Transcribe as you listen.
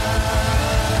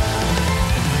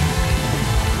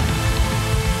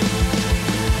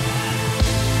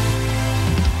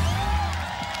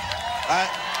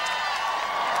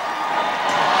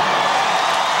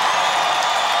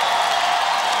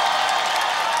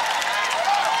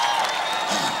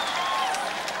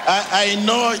I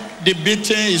know the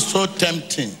beating is so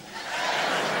tempting.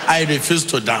 I refuse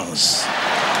to dance.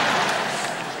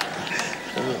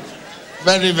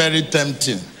 Very, very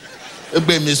tempting.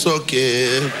 It's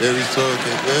okay. It's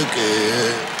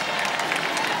okay.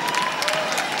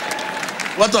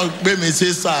 What of baby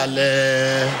say,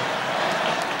 Sale?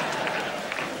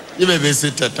 You may be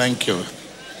seated. Thank you.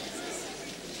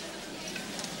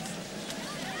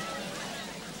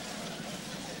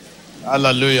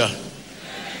 Hallelujah.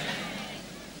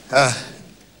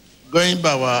 Going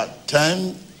by our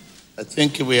time, I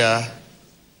think we are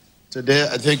today,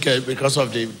 because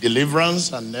of the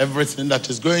deliverance and everything that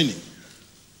is going in,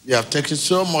 we have taken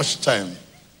so much time.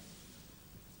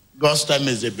 God's time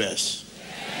is the best.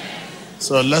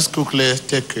 So let's quickly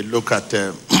take a look at,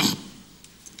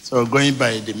 so going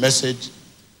by the message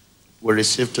we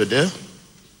received today.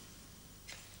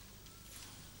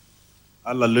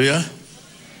 Hallelujah.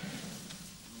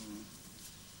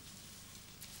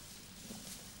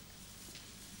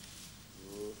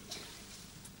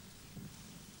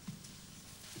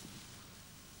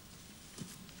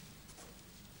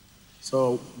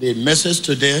 So the message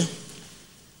today,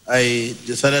 I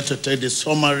decided to take the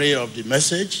summary of the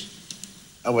message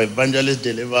our evangelist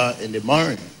deliver in the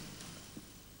morning.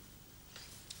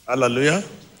 Hallelujah.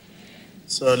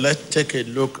 So let's take a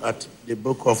look at the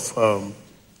book of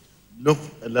Luke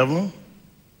 11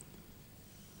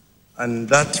 and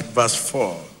that verse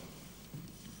 4.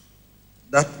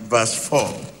 That verse 4.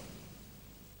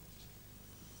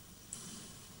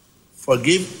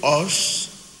 Forgive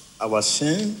us our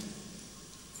sin,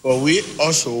 for we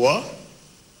also what?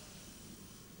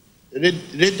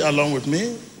 Read along with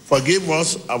me. Forgive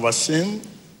us our sin,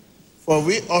 for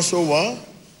we also what?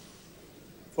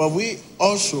 For we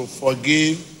also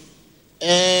forgive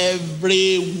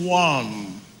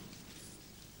everyone.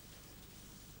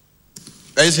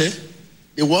 I say,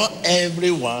 the word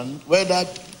everyone, whether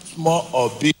small or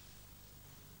big,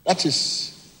 that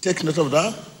is, take note of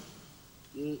that.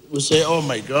 We say, oh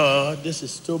my God, this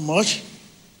is too much.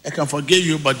 I can forgive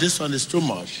you, but this one is too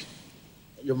much.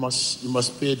 You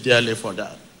must pay dearly for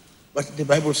that. But the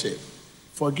Bible says,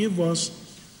 forgive us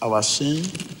our sin,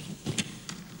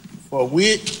 for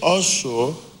we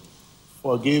also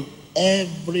forgive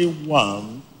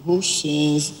everyone who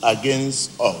sins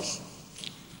against us.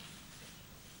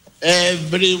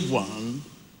 Everyone.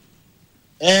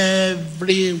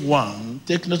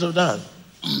 Take note of that.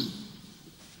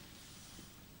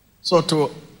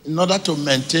 So in order to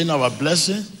maintain our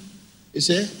blessing, he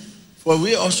said, for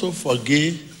we also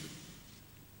forgive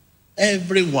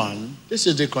everyone. This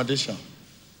is the condition.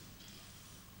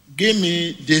 Give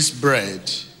me this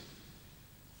bread.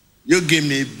 You give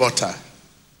me butter.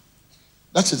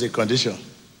 That is the condition.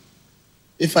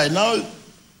 If I now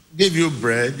give you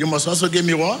bread, you must also give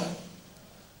me what?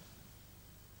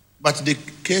 But the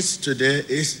case today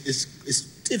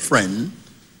is different.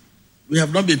 We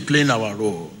have not been playing our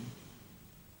role.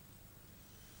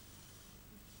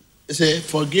 He said,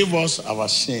 forgive us our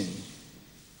sin,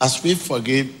 as we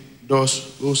forgive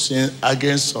those who sin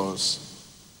against us.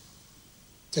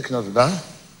 Take note of that.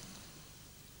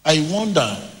 I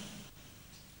wonder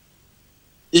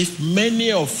if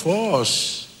many of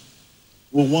us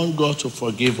will want God to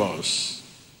forgive us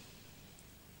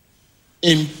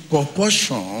in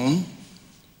proportion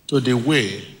to the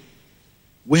way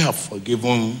we have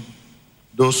forgiven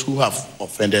those who have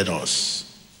offended us.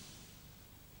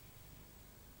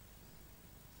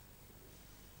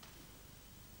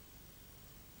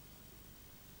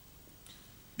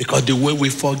 Because the way we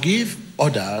forgive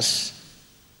others,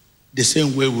 the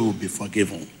same way we will be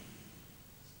forgiven.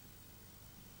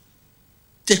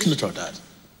 Take note of that.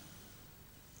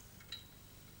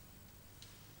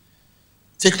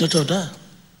 Take note of that.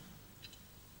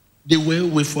 The way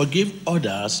we forgive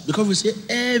others, because we say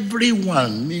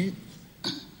everyone,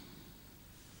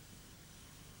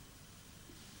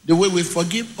 the way we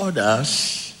forgive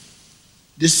others,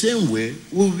 the same way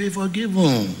we will be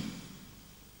forgiven.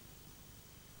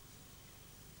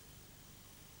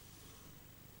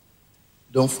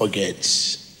 Don't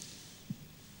forget,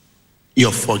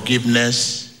 your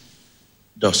forgiveness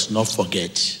does not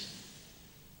forget.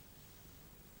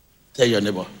 Tell your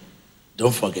neighbor,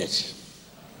 don't forget.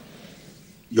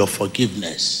 Your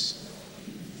forgiveness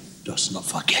does not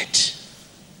forget.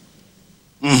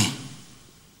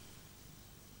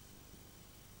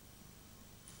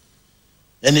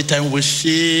 Anytime we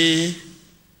see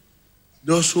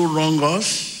those who wrong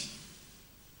us,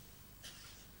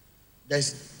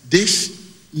 there's this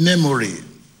memory.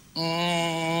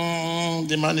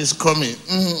 The man is coming.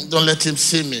 Don't let him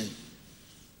see me.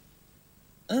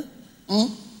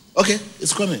 Okay,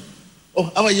 it's coming.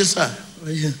 Oh, how are you, sir? How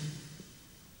are you?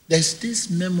 There's this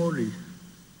memory.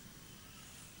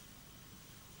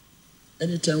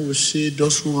 Anytime we see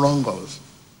those who wrong us,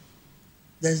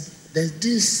 there's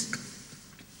this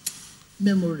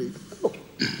memory. Oh,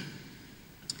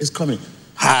 it's coming.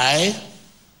 Hi.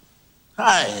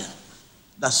 Hi.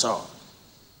 That's all.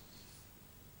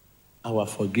 Our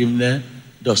forgiveness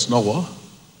does not what?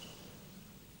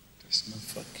 Does not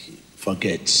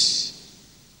forget.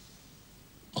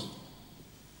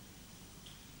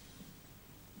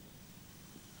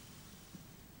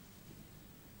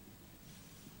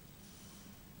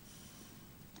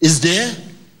 Is there?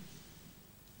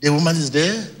 The woman is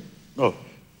there? No.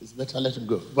 It's better let him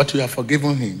go. But you have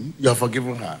forgiven him. You have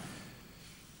forgiven her.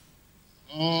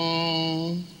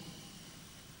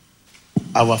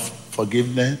 Our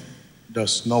forgiveness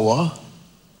does not what?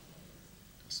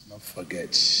 Does not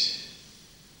forget.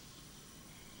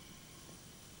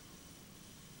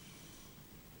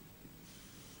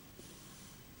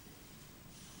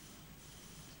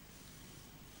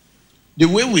 The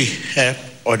way we help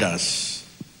others,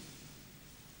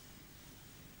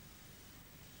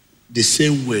 the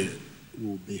same way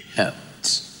will be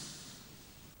helped.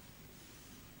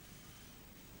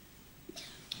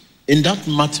 In that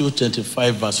Matthew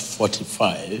 25 verse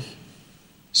 45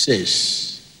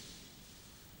 says,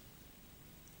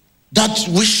 that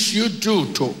which you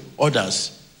do to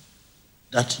others,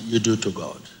 that you do to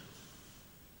God.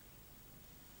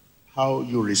 How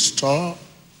you restore,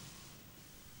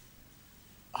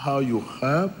 how you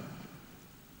help,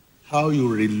 how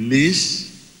you release,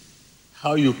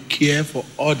 how you care for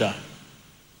others.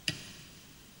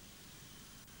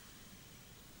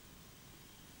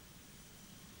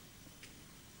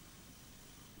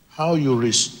 How you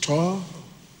restore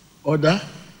others,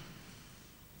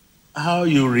 how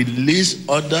you release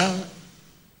others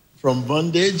from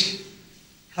bondage,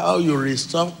 how you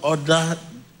restore others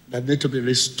that need to be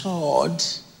restored,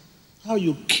 how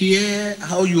you care,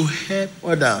 how you help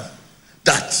others.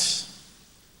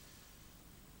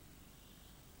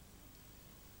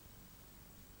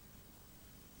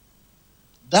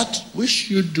 That which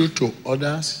you do to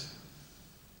others,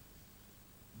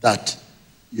 that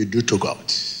you do to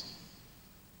God.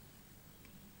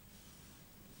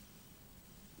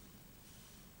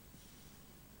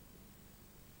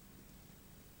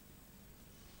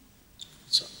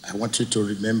 So I want you to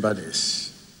remember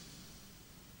this.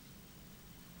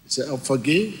 You say, "I'll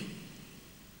forgive."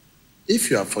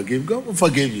 If you are forgiven, God will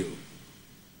forgive you.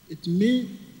 It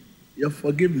means your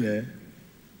forgiveness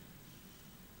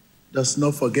does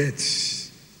not forget.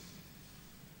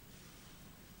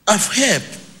 I've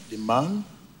helped the man.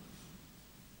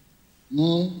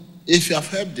 If you have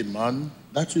helped the man,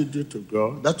 that you do to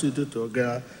God, that you do to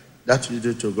God, that you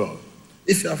do to God.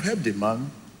 If you have helped the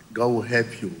man, God will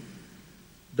help you.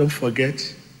 Don't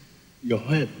forget, your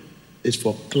help is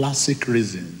for classic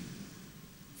reason,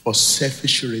 for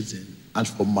selfish reason, and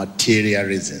for material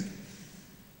reason.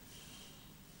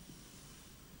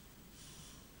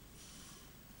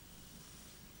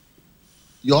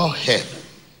 Your help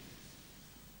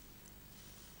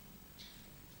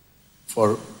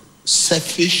for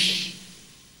selfish,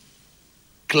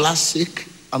 classic,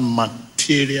 and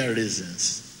material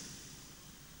reasons.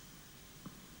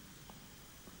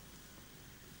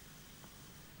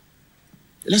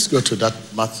 Let's go to that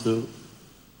Matthew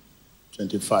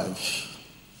 25.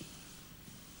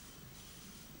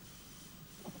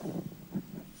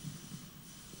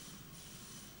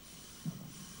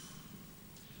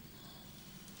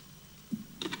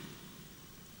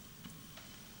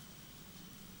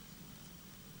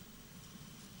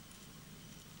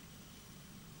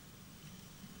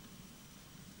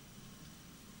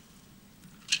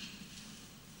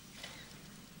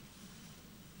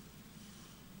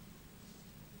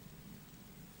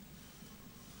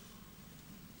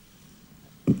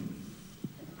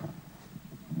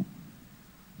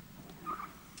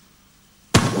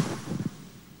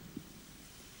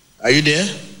 Are you there?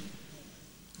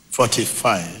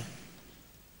 45.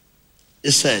 He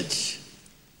said,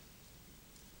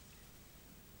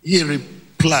 he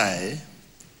replied,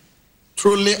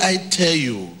 truly I tell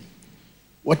you,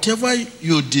 whatever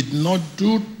you did not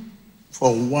do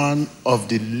for one of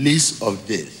the least of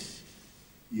this,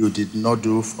 you did not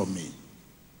do for me.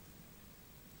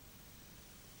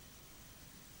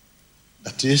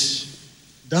 That is,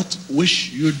 that which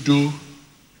you do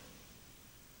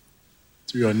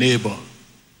to your neighbor,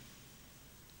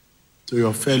 to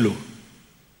your fellow,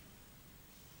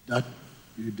 that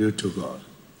you do to God.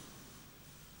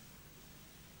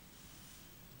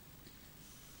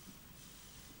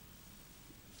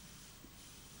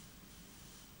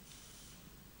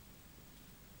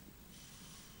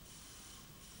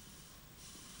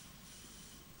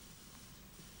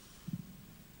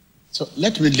 So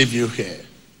let me leave you here.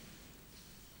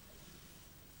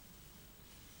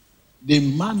 The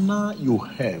manner you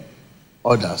help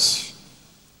others,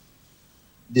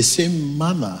 the same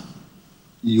manner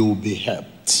you will be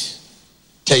helped.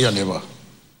 Tell your neighbor.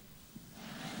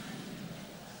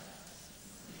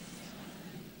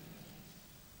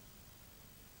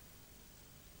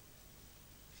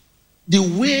 The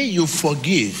way you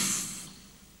forgive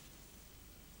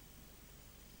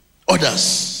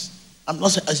others, I'm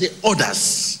not saying, I say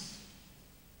others,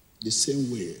 the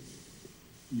same way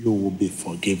you will be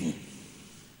forgiven.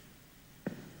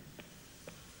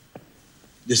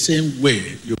 The same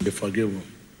way you'll be forgiven.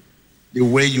 The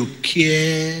way you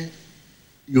care,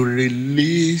 you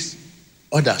release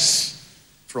others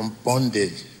from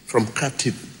bondage, from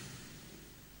captivity.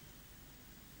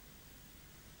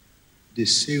 The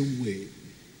same way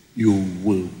you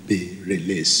will be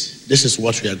released. This is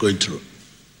what we are going through.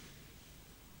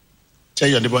 Tell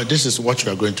your neighbor, this is what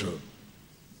you are going through.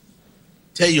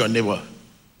 Tell your neighbor,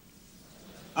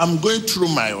 I'm going through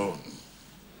my own.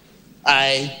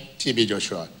 I, TB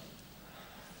Joshua,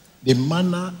 the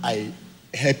manner I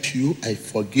help you, I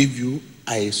forgive you,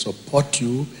 I support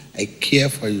you, I care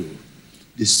for you,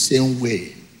 the same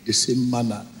way, the same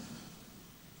manner.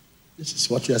 This is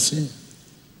what you are saying.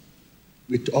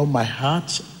 With all my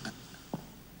heart.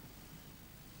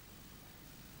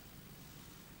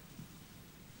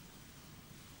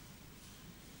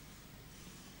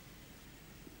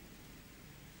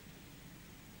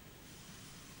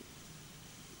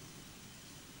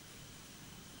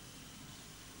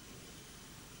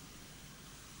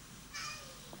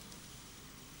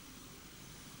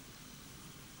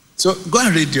 So go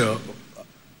and read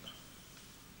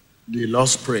the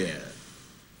Lord's Prayer.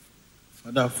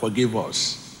 Father, forgive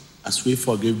us as we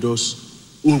forgive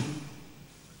those who,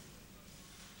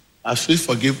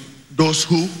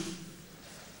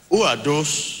 who are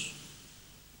those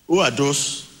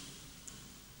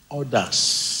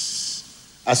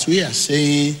others. As we are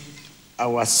saying,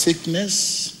 our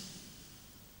sickness,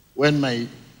 when my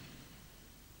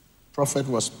prophet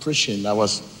was preaching, I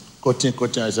was quoting,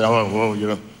 I said,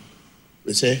 oh,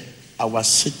 we say, our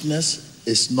sickness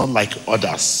is not like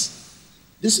others.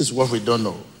 This is what we don't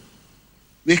know.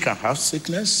 We can have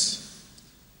sickness.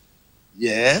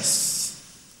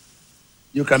 Yes.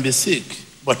 You can be sick,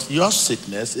 but your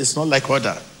sickness is not like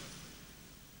others.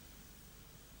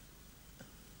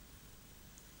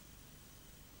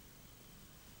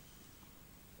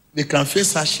 We can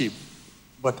face hardship,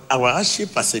 but our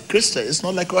hardship as a Christian is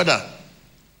not like others.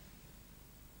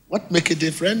 What makes it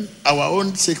different? Our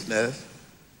own sickness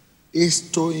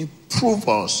is to improve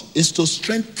us, is to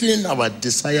strengthen our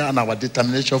desire and our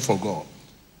determination for God.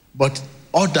 But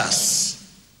others,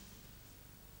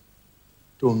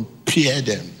 to impair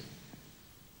them.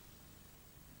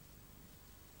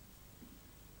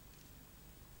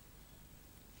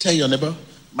 Tell your neighbor,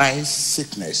 my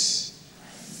sickness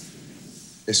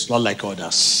is not like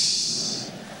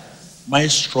others. My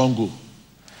struggle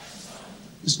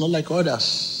is not like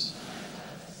others.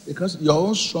 Because your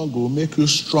own struggle will make you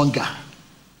stronger.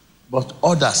 But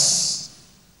others.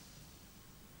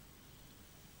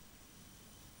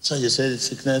 So you say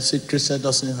sickness, Christian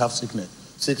doesn't have sickness.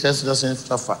 Sickness doesn't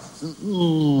suffer.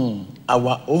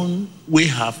 Our own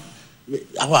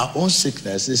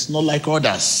sickness is not like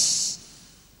others.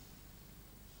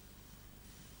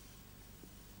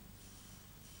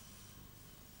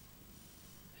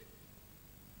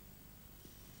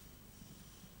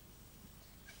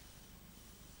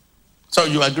 So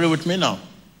you agree with me now?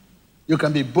 You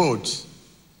can be bold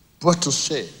to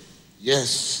say,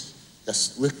 yes, your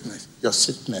weakness, your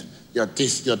sickness, your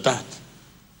this, your that,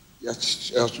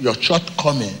 your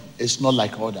shortcoming is not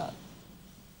like others.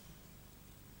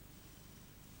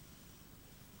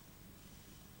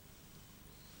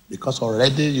 Because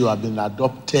already you have been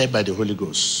adopted by the Holy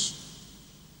Ghost.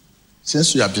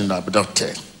 Since you have been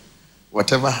adopted,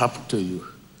 whatever happened to you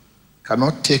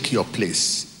cannot take your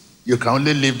place. You can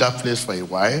only leave that place for a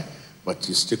while, but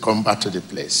you still come back to the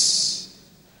place.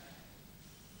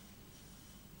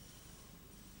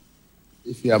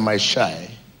 If you are my child,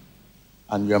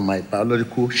 and you are my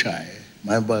biological child,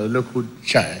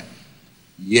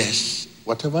 yes,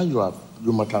 whatever you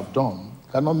might have done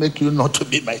cannot make you not to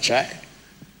be my child.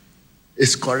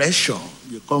 It's correction.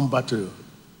 You come back to.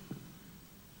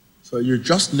 So you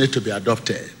just need to be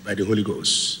adopted by the Holy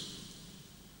Ghost.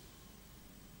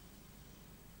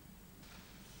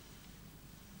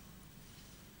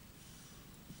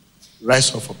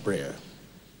 Rise up for prayer.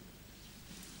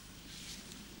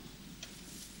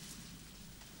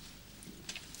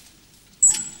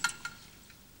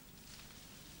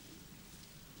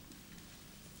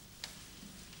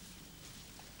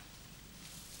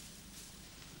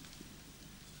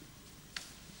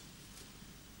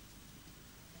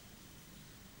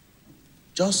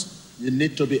 you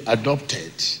need to be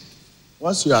adopted.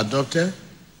 Once you're adopted,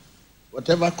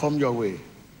 whatever comes your way,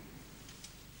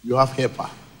 you have helper.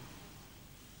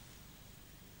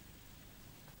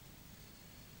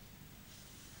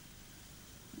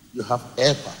 You have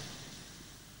helper.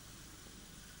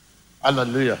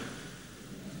 Hallelujah.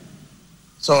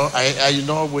 So I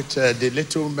know with the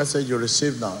little message you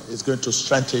receive now, it's going to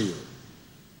strengthen you.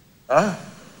 Huh?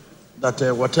 That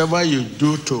whatever you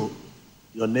do to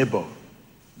your neighbor,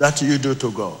 that you do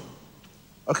to God.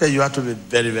 Okay, you have to be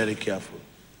very, very careful.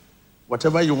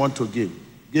 Whatever you want to give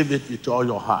it with all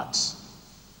your heart.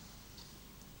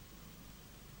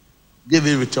 Give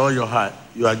it with all your heart.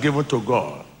 You are given to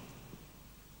God.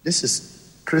 This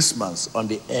is Christmas on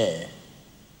the air.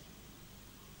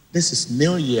 This is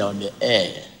New Year on the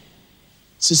air.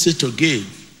 This is to give,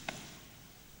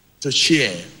 to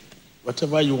share.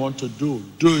 Whatever you want to do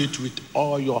it with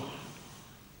all your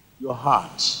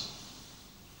heart.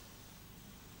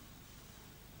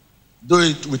 Do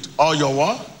it with all your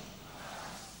what?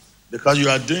 Because you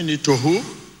are doing it to who?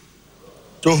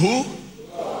 To who?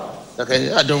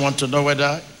 Okay, I don't want to know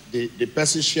whether the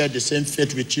person shared the same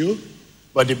faith with you,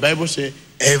 but the Bible says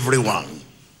everyone.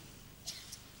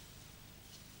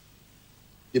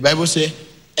 The Bible says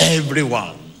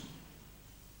everyone.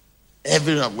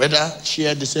 Everyone, whether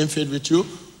share the same faith with you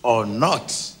or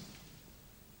not.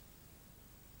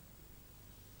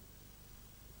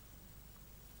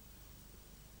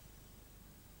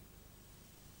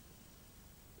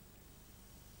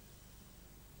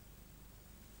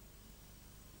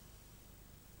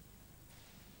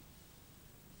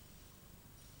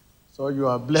 So you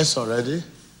are blessed already.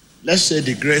 Let's say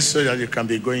the grace so that you can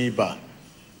be going back.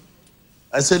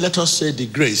 I say, let us say the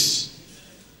grace.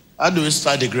 How do we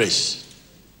start the grace?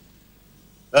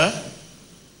 Huh?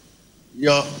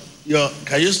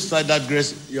 Can you start that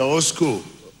grace? Your old school,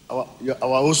 our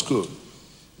old school.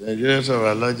 The grace of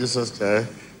our Lord Jesus Christ.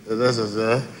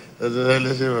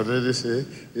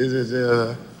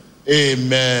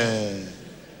 Amen.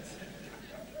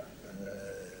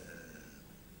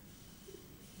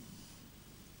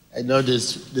 I know the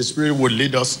Spirit will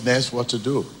lead us next what to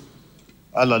do.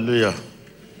 Hallelujah.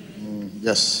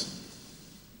 Yes.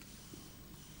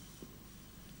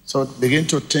 So begin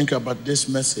to think about this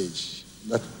message,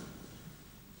 that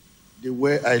the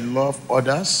way I love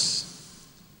others,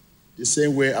 the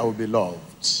same way I will be loved.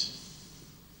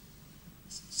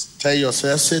 Tell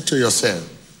yourself, say to yourself,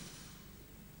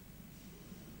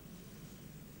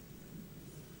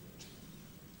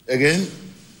 again,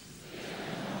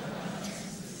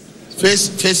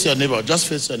 face your neighbor, just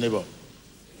face your neighbor.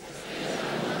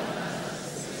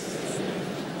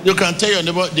 You can tell your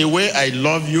neighbor, the way I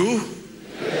love you,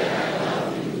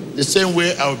 the same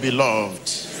way I will be loved.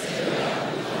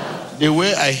 The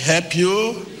way I help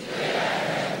you,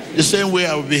 the same way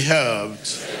I will be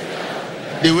helped.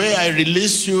 The way I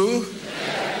release you,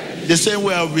 the same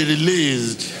way I will be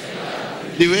released.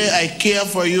 The way I care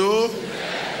for you,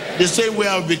 the same way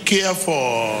I will be cared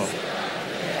for.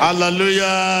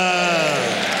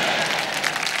 Hallelujah.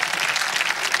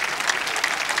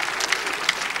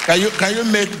 Can you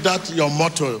make that your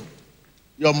motto?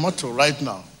 Your motto right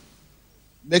now.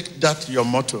 Make that your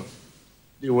motto.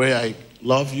 The way I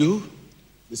love you,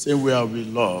 the same way I will be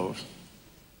loved.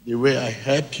 The way I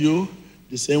help you,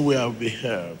 the same way I will be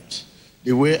helped.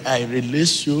 The way I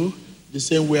release you, the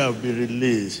same way I will be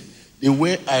released. The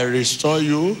way I restore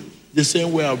you, the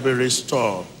same way I will be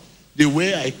restored. The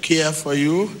way I care for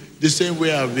you, the same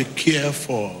way I will be cared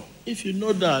for. If you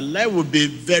know that, life will be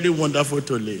very wonderful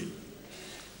to live.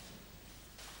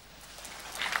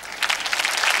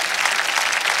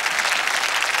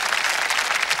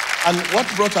 And what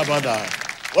brought about that?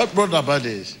 What brought about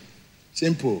this?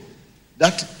 Simple.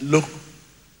 That Luke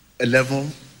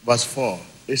 11 verse 4.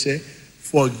 It says,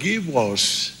 forgive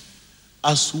us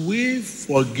as we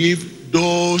forgive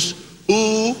those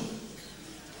who...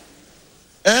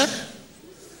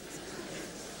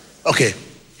 Okay.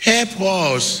 Help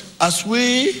us as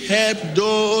we help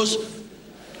those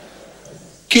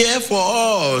care for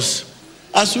us,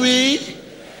 as we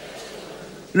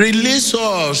release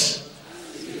us,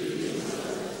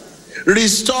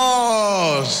 restore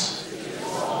us.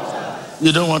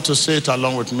 You don't want to say it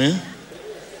along with me?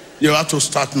 You have to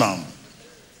start now.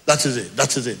 That is it.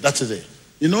 That is it. That is it.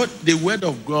 You know, the word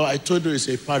of God, I told you, is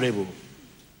a parable.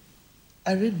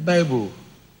 I read Bible.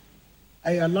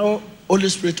 I allow Holy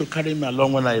Spirit to carry me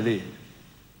along when I read.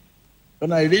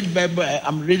 When I read Bible,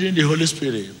 I'm reading the Holy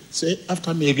Spirit. Say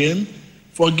after me again.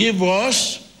 Forgive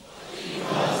us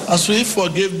as we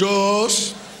forgive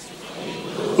those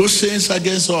who sins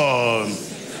against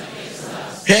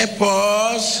us. Help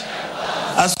us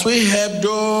As we help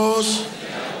those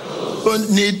who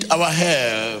need our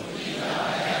help.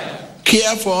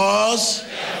 Care for us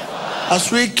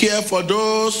as we care for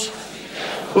those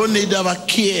who need our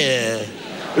care.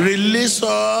 Release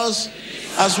us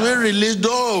as we release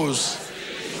those.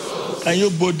 Can you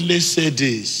boldly say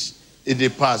this in the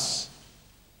past?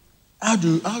 How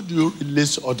do you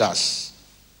release others?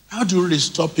 How do you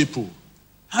restore people?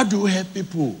 How do you help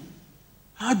people?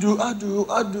 How do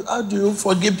you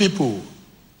forgive people?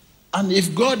 And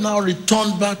if God now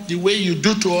returns back the way you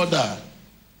do to others,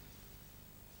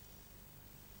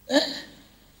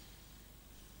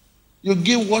 you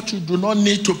give what you do not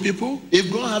need to people.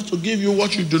 If God has to give you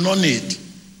what you do not need,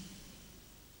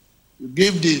 you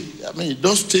give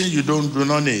those things you do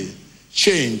not need.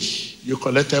 Change you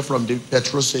collected from the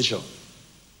petrol station.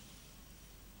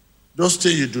 Those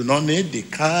things you do not need, the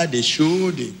car, the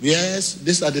shoe, the yes,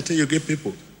 these are the things you give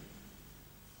people.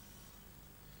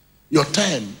 Your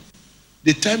time,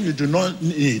 the time you do not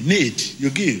need, you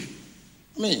give.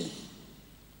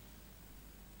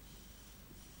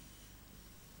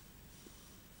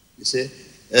 You say,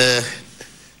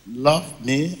 love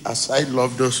me as I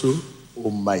love those who, oh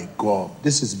my God,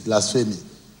 this is blasphemy.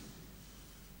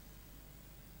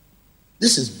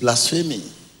 This is blasphemy.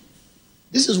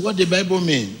 This is what the Bible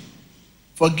means.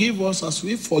 Forgive us as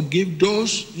we forgive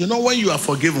those. You know, when you are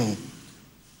forgiven,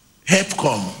 help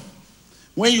come.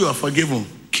 When you are forgiven,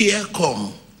 care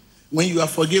come. When you are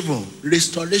forgiven,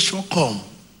 restoration come.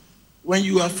 When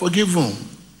you are forgiven,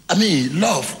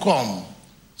 love come.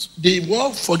 The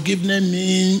word forgiveness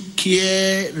means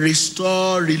care,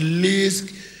 restore, release,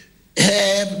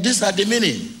 help. These are the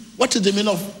meaning. What is the meaning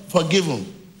of forgiven?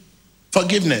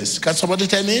 Forgiveness. Can somebody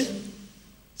tell me?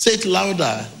 Say it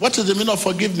louder. What is the meaning of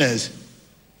forgiveness?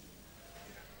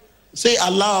 Say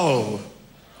allow.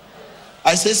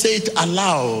 I say it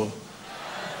allow.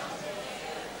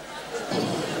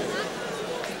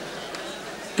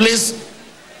 Please,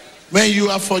 when you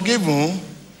are forgiven,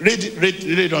 read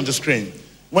it on the screen.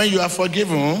 When you are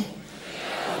forgiven,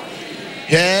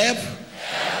 help,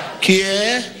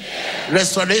 care,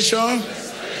 restoration,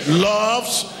 love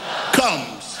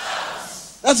comes.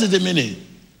 That's the meaning.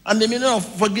 And the meaning of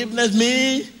forgiveness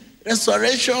means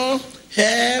restoration,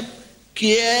 help,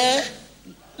 care,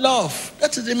 love.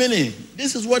 That is the meaning.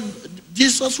 This is what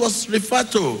Jesus was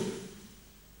referred to.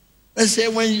 I say,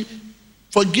 when you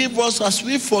forgive us as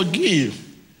we forgive,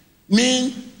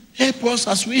 mean help us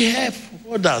as we help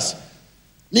others.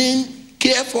 Mean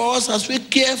care for us as we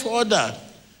care for others.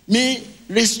 Mean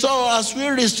restore as we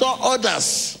restore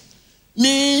others.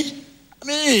 And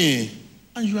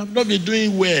you have not been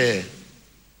doing well.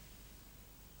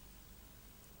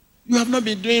 You have not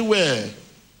been doing well.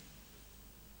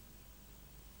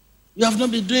 You have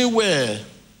not been doing well.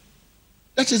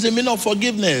 That is the meaning of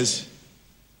forgiveness.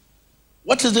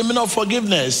 What is the meaning of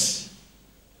forgiveness?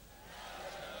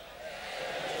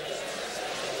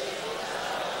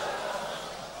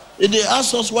 If they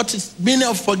ask us what is the meaning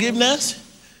of forgiveness,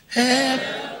 help.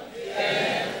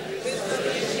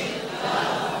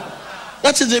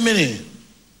 That is the meaning.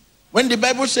 When the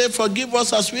Bible says, forgive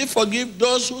us as we forgive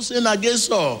those who sin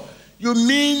against us, you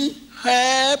mean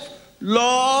help,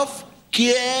 love,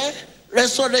 care,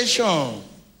 restoration.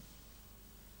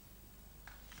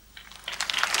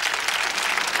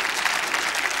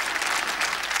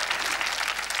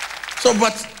 So,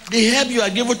 but the help you are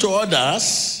giving to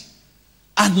others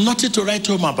are nothing to write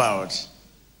home about.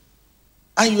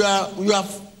 And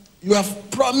you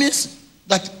have promised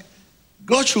that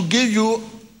God should give you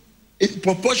a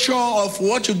proportion of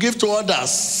what you give to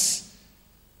others.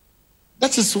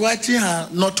 That is why things are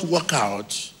not work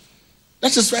out.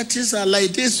 That is why things are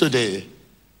like this today.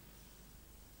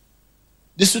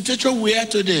 The situation we are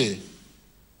today.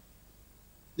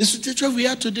 The situation we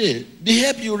are today. The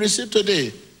help you receive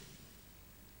today.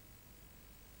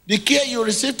 The care you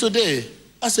receive today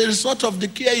as a result of the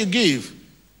care you give.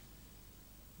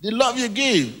 The love you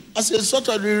give as a result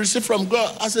of you receive from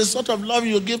God, as a result of love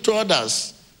you give to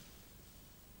others.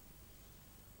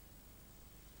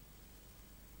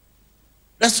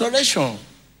 Restoration.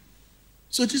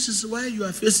 So this is why you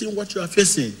are facing what you are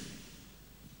facing.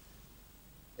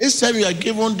 Each time you are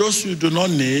given those you do not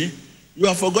need, you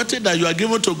have forgotten that you are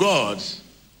given to God.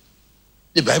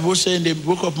 The Bible says in the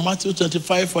book of Matthew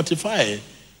 25:45,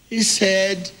 he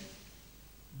said,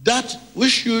 that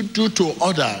which you do to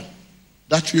others,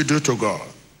 that you do to God.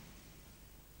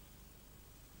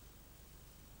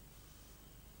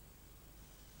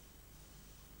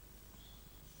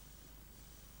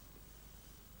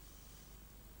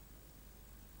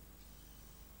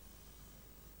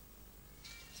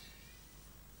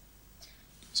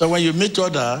 So when you meet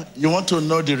other, you want to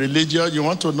know the religion, you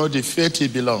want to know the faith you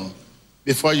belong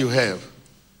before you have.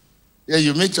 Yeah,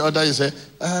 you meet other, you say,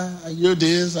 are you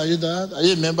this, are you that, are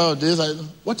you a member of this?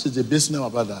 What is the business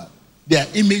about that? They are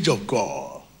image of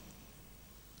God.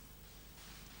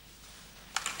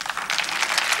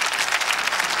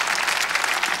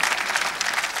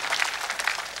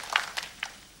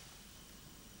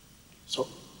 So,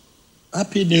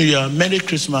 Happy New Year, Merry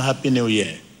Christmas, Happy New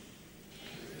Year.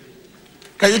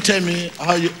 Can you tell me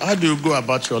how do you go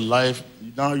about your life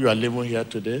now you are living here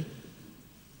today?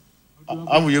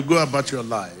 How will you go about your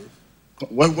life?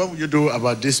 What will you do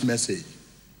about this message?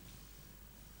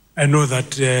 I know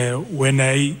that when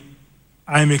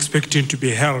I'm expecting to be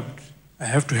helped, I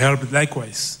have to help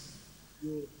likewise.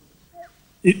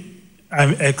 When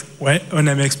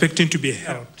I'm expecting to be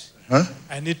helped,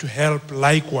 I need to help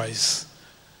likewise.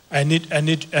 I need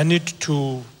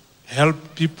to help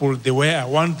people the way I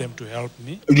want them to help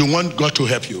me. You want God to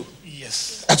help you?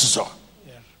 Yes. That's all.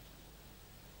 Yeah.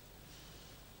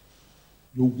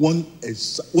 You want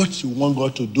what you want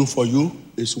God to do for you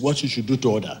is what you should do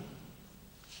to others.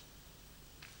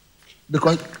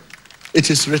 Because it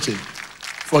is written,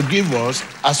 forgive us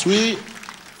as we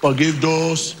forgive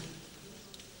those.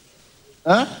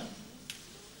 Can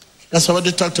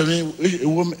somebody talk to me?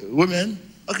 Women?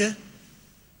 Okay.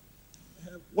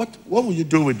 What will you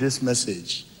do with this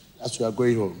message as you are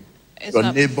going home?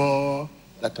 Your neighbor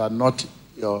that are not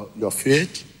your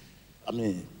faith? I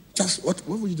mean, just what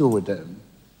will you do with them?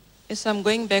 As I'm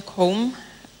going back home,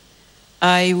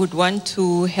 I would want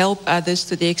to help others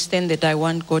to the extent that I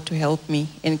want God to help me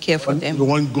and care for them. You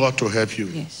want God to help you?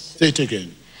 Yes. Say it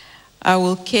again. I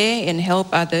will care and help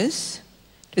others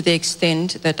to the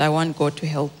extent that I want God to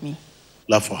help me.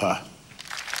 Love for her.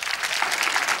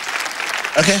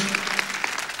 Okay.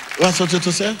 What's something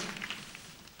to say?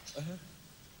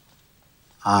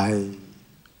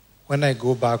 When I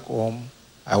go back home,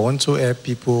 I want to help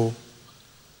people,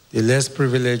 the less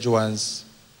privileged ones,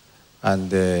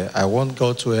 and I want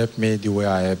God to help me the way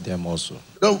I help them also.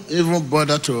 Don't even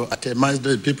bother to itemize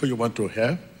the people you want to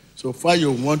help. So far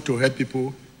you want to help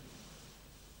people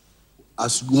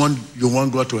as you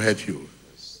want God to help you.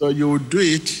 So you will do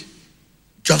it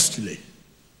justly.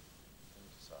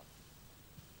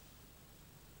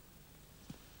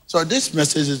 So this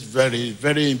message is very,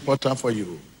 very important for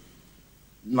you.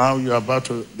 Now you are about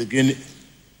to begin,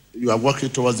 you are working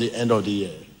towards the end of the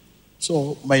year.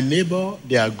 So my neighbor,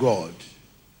 they are God.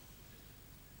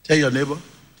 Tell your neighbor,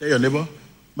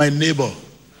 my neighbor.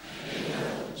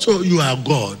 So you are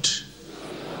God.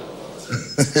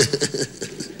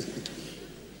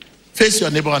 Face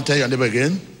your neighbor and tell your neighbor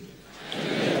again.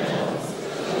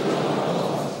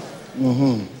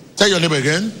 Tell your neighbor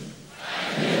again.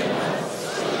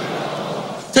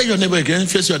 Tell your neighbor again.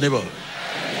 Face your neighbor.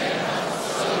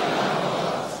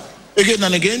 Again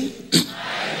and again.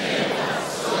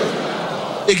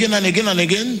 Again and again and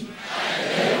again.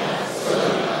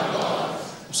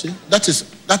 See, that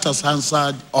has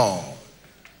answered all.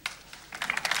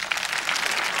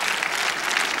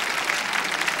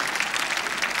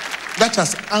 That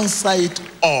has answered it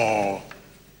all.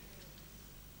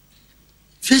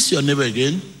 Face your neighbor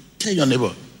again. Tell your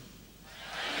neighbor.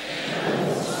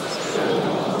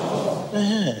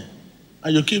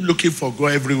 And you keep looking for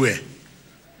God everywhere.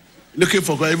 Looking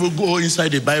for God. Even go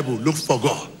inside the Bible, look for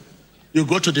God. You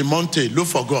go to the mountain, look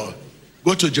for God.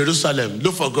 Go to Jerusalem,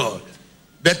 look for God.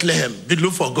 Bethlehem,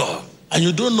 look for God. And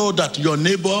you don't know that your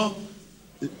neighbor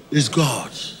is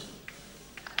God.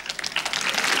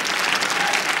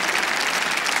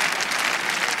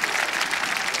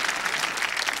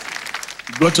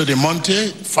 Go to the mountain,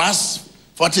 fast,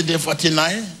 40 days,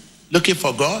 49, looking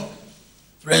for God.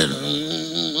 Pray.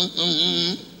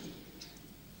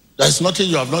 There's nothing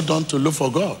you have not done to look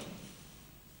for God.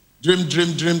 Dream.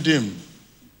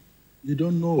 You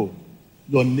don't know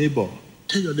your neighbor.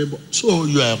 Tell your neighbor, so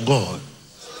you are God.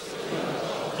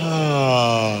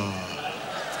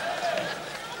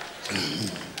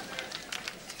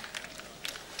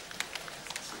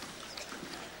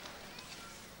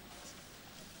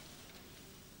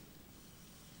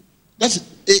 That's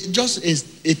just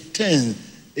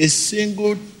a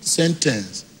single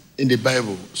sentence in the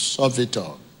Bible solves it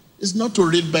all. It's not to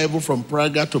read Bible from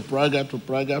Praga to Praga to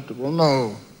Praga to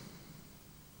no.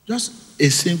 Just a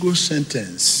single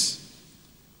sentence.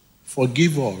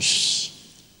 Forgive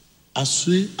us as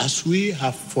we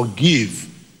have forgive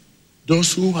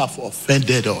those who have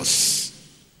offended us.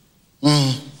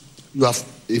 You have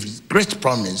a great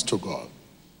promise to God.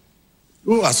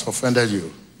 Who has offended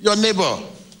you? Your neighbor.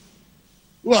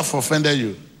 Who have offended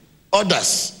you?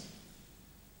 Others.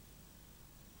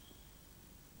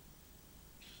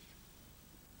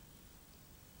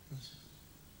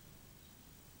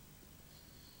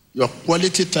 your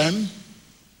quality time,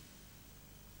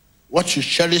 what you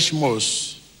cherish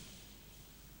most,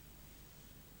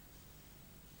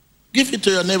 give it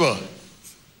to your neighbor.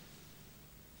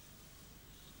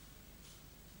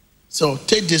 So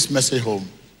take this message home.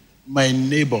 My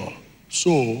neighbor,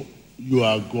 so you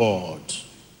are God.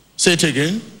 Say it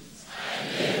again. My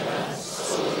neighbor,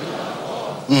 so you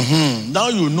are God. Now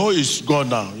you know it's God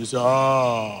now. You say,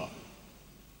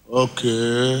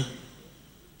 okay.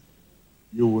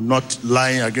 You will not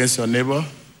lie against your neighbor.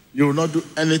 You will not do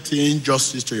anything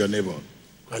injustice to your neighbor.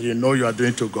 Because you know you are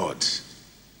doing to God.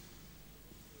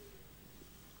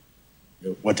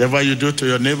 Whatever you do to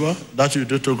your neighbor, that you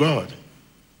do to God.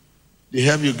 The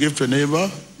help you give to neighbor,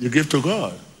 you give to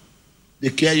God. The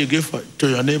care you give to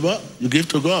your neighbor, you give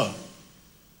to God.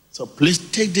 So please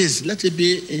take this. Let it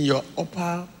be in your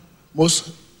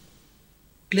uppermost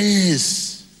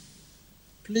place.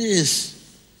 Please.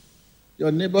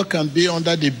 Your neighbor can be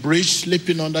under the bridge,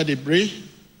 sleeping under the bridge.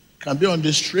 Can be on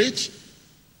the street.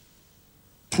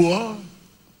 Poor.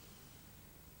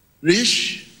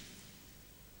 Rich.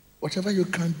 Whatever you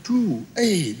can do.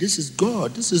 Hey, this is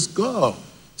God. This is God.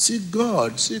 See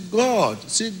God. See God.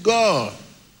 See God.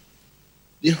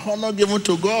 The honor given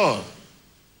to God.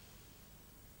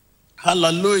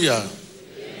 Hallelujah.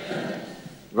 Amen.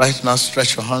 Right now,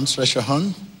 stretch your hand. Stretch your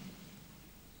hand.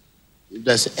 If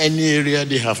there's any area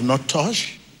they have not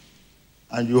touched,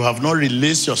 and you have not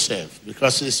released yourself,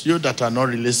 because it's you that are not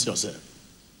released yourself.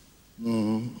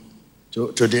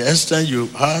 To the extent you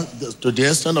have, to the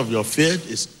extent of your faith,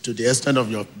 is to the extent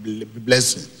of your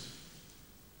blessing.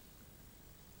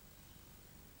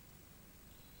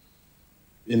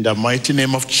 In the mighty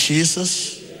name of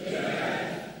Jesus.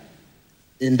 Amen.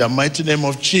 In the mighty name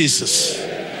of Jesus.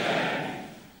 Amen.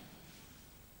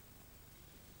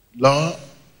 Lord,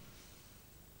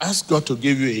 ask God to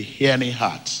give you a hearing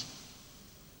heart,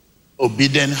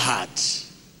 obedient heart,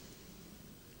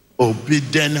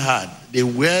 obedient heart. The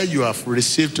word you have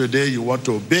received today, you want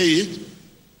to obey it.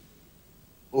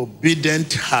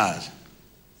 Obedient heart,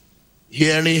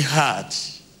 hearing heart.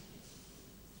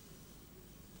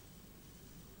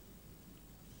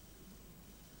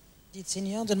 Dites,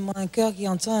 Seigneur, donne-moi un cœur qui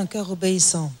entend, un cœur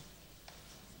obéissant.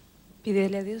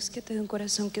 Pídele a Dios que te dé un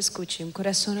corazón que escuche, un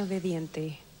corazón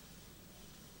obediente.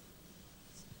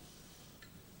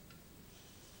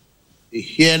 A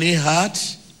hearing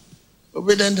heart,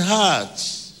 obedient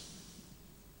heart.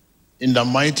 In the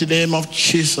mighty name of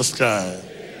Jesus Christ.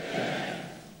 Amen.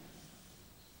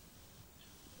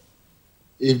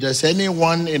 If there's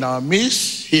anyone in our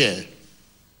midst here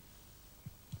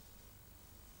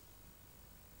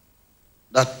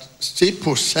that still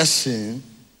possessing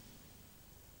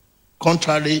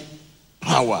contrary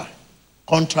power,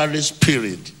 contrary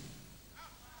spirit,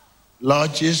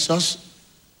 Lord Jesus,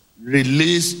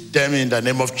 release them in the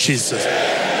name of Jesus.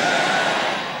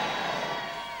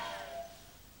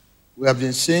 We have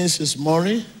been saying since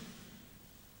morning,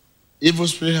 evil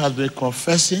spirit has been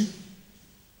confessing,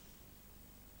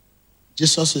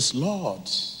 Jesus is Lord.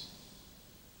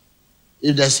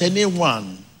 If there's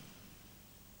anyone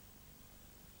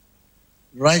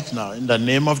right now, in the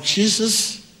name of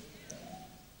Jesus,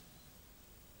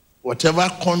 whatever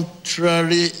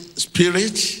contrary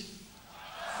spirit,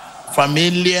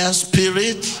 familiar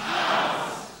spirit,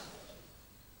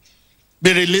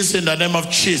 be released in the name of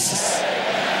Jesus.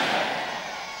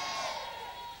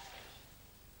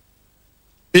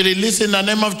 Be released in the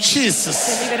name of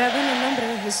Jesus.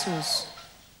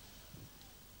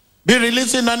 Be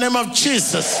released in the name of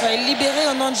Jesus. Sois libéré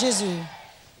au nom de Jésus.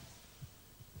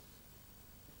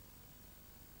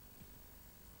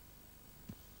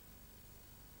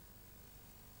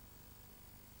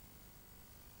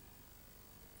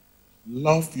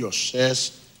 Love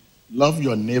yourself, love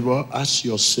your neighbor as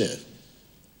yourself.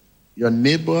 Your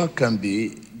neighbor can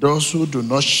be those who do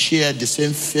not share the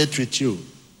same faith with you.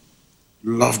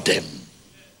 Love them.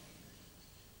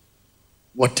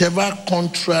 Whatever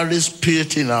contrary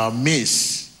spirit in our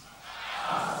midst,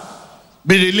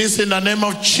 be released in the name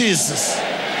of Jesus.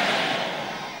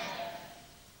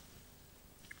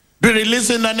 Be released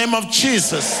in the name of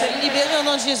Jesus. Libéré au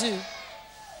nom de Jésus.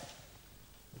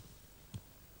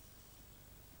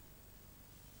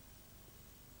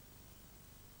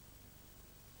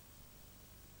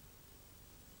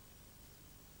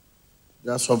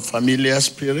 There's some familiar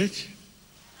spirit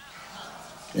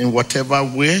in whatever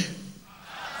way.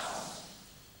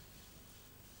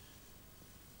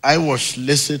 I was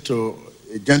listening to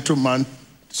a gentleman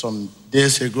some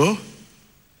days ago,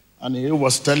 and he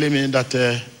was telling me that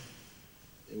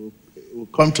he will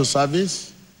come to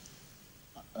service,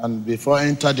 and before I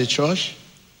enter the church,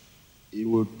 he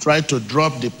will try to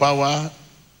drop the power.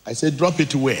 I said, drop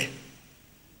it where?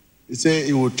 He said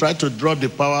he will try to drop the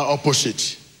power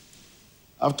opposite.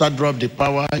 After drop the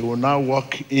power, he will now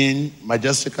walk in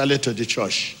majestically to the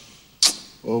church.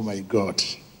 Oh my God.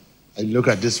 I look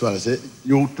at this one, I say,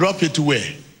 you drop it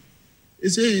where? He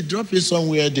said, he drop it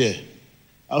somewhere there,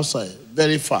 outside,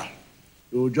 very far.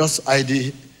 You will just hide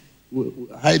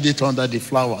it under the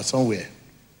flower somewhere.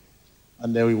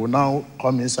 And then we will now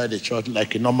come inside the church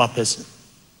like a normal person.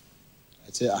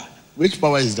 I say, which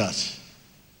power is that?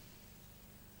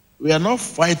 We are not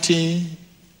fighting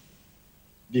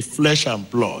the flesh and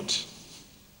blood.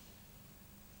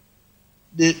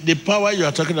 The power you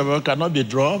are talking about cannot be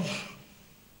dropped.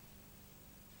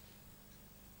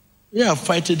 We are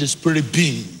fighting the spirit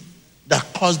being that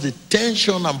caused the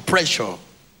tension and pressure.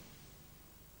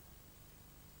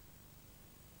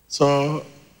 So,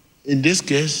 in this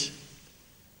case,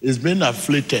 he's been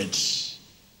afflicted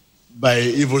by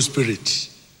evil spirit.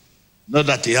 Not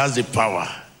that he has the power.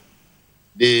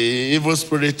 The evil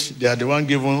spirit, they are the one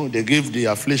given, they give the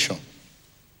affliction.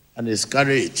 And he's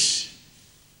carried it.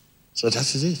 So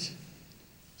that is it.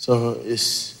 So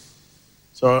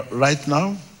right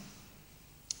now,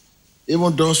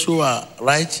 even those who are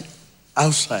right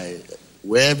outside,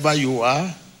 wherever you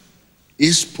are,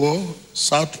 East Pole,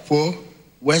 South Pole,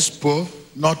 West Pole,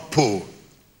 North Pole,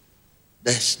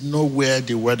 there's nowhere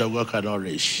the word of God cannot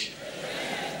reach.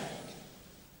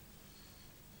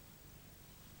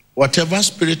 Whatever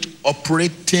spirit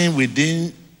operating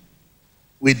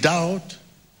without,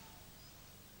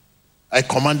 I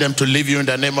command them to leave you in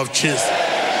the name of Jesus.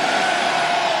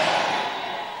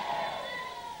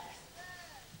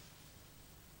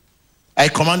 I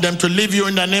command them to leave you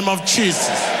in the name of Jesus.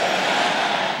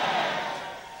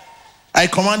 I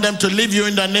command them to leave you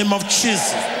in the name of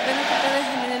Jesus.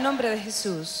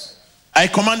 I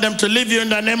command them to leave you in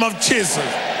the name of Jesus.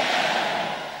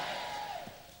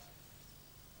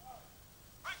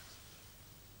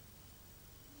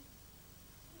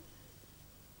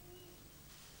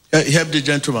 Help the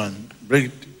gentleman. Bring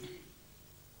it.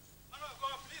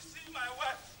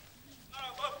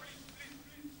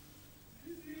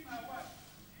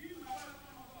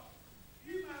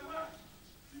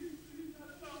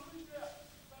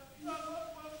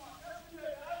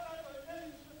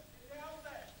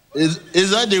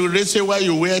 Is that the reason why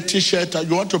you wear a t-shirt and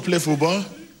you want to play football?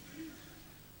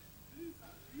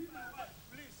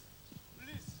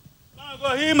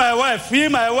 Hear my wife.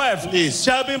 Please. She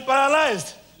has been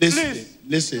paralyzed.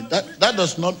 Listen. That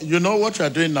does not, you know what you are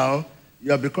doing now?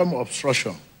 You have become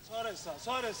obstruction.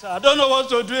 Sorry, sir. I don't know what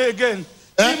to do again.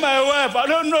 Hear my wife. I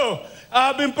don't know. I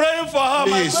have been praying for her.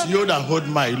 Please, you that hold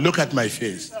my, look at my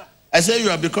face. I say you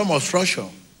have become obstruction.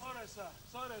 Sorry, sir.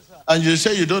 And you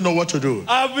say you don't know what to do.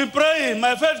 I have been praying.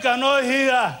 My faith cannot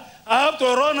hear her. I have to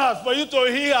run out for you to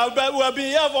hear. We have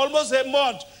been here for almost a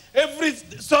month. Every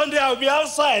Sunday I'll be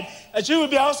outside. And she will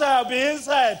be outside. I'll be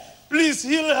inside. Please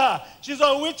heal her. She's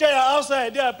on wheelchair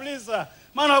outside there. Please, sir.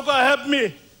 Man of God, help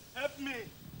me. Help me.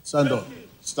 Stand up.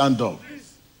 Stand up.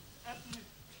 Please, help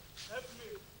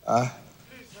me.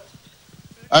 Please,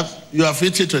 sir. You have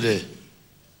eaten today?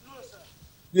 No, sir.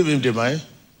 Give him the money.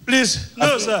 Please,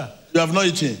 no, sir. You have not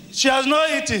eaten? She has not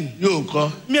eaten. You,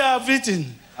 Uncle? Me, I have eaten.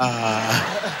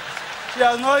 She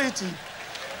has not eaten.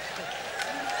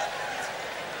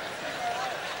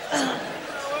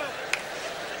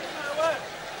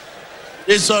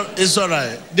 It's all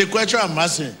right. The question I'm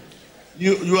asking,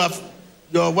 your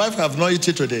wife have not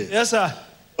eaten today? Yes, sir.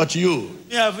 But you?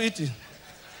 Me, I have eaten.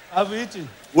 I've eaten.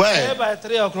 Where? By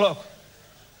 3 o'clock.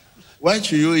 Why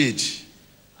should you eat?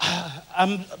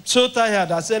 I'm so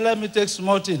tired. I said, let me take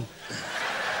small thing.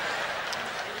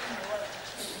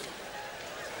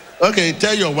 Okay,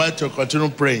 tell your wife to continue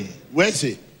praying. Where is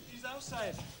he? She's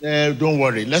outside. Don't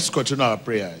worry. Let's continue our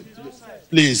prayer.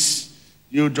 Please,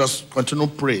 you just continue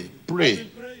pray. Pray. I've been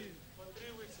praying for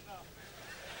 3 weeks now.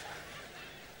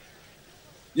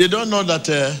 You don't know that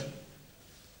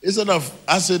instead of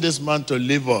asking this man to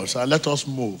leave us and let us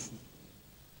move,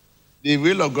 the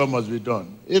will of God must be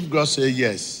done. If God says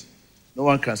yes, no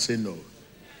one can say no.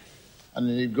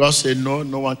 And if God says no,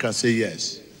 no one can say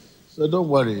yes. So don't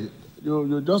worry.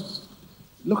 You just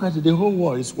look at it. The whole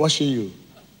world is watching you.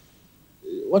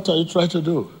 What are you trying to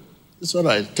do? It's all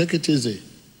right. Take it easy.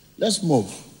 Let's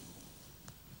move.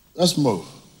 Let's move.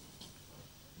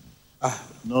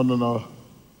 No.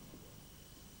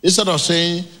 Instead of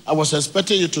saying, I was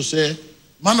expecting you to say,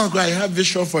 man of God, I have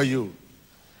vision for you.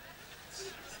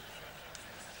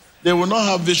 They will not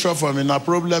have vision for me. No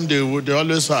problem they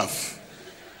always have.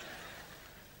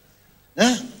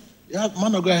 Yeah,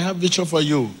 man of God, I have vision for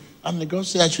you. And God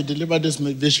said I should deliver this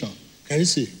vision. Can you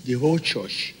see? The whole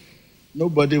church.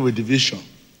 Nobody with division.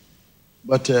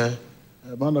 But,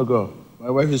 man of God, my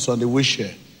wife is on the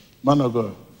wheelchair. Man of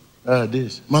God,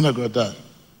 this. Man of God, that.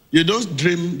 You don't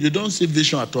dream, you don't see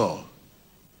vision at all.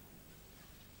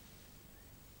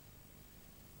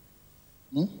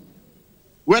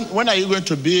 When are you going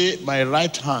to be my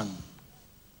right hand?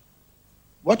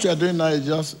 What you are doing now is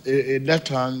just a left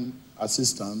hand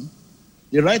assistant.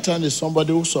 The right hand is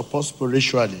somebody who supports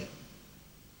spiritually.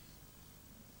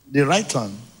 The right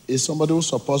hand is somebody who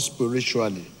supports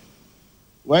spiritually.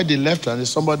 While the left hand is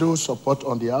somebody who supports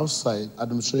on the outside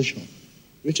administration,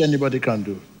 which anybody can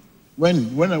do.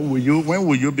 When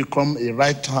will you become a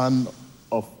right hand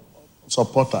of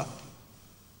supporter?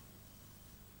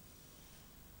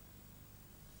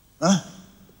 Huh?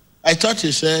 I thought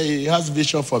he said he has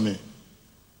vision for me.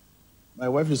 My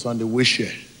wife is on the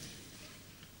wheelchair.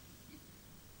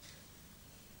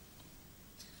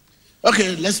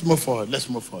 Okay, let's move forward. Let's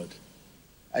move forward.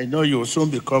 I know you will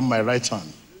soon become my right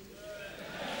hand.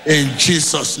 In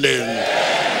Jesus' name.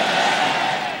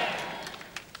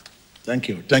 Thank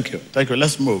you, thank you, thank you.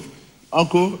 Let's move.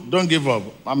 Uncle, don't give up.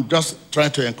 I'm just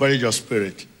trying to encourage your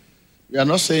spirit. We are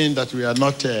not saying that we are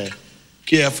not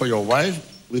care for your wife.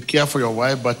 We care for your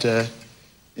wife, but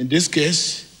in this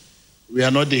case, we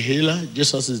are not the healer.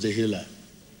 Jesus is the healer.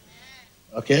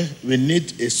 Okay? We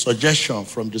need a suggestion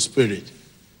from the Spirit.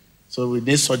 So we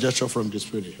need suggestion from the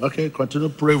Spirit. Okay? Continue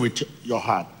to pray with your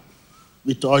heart.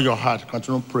 With all your heart,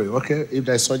 continue to pray. Okay? If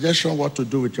there's suggestion what to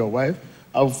do with your wife,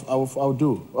 I'll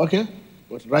do. Okay?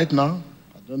 But right now,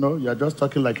 I don't know, you're just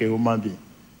talking like a human being.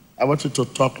 I want you to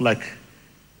talk like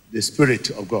the Spirit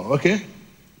of God. Okay?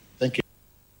 Thank you.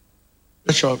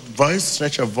 Stretch your voice,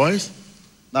 stretch your voice.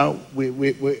 Now,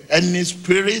 we any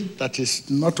spirit that is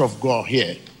not of God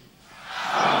here.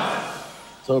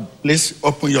 So please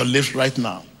open your lips right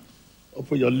now.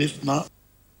 Open your lips now.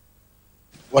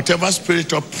 Whatever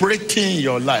spirit operating in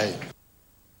your life.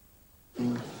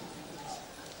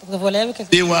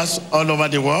 Viewers all over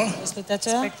the world.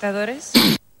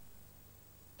 Espectadores.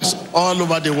 All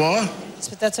over the world.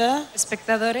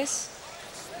 Espectadores.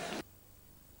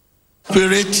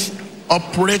 Spirit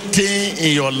operating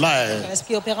in your life.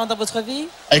 Esprit opérant dans votre vie.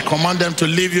 I command them to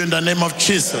leave you in the name of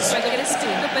Jesus.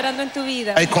 Operando en tu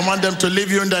vida. I command them to leave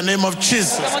you in the name of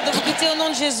Jesus. Commande de vous quitter au nom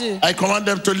de Jésus. I command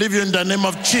them to leave you in the name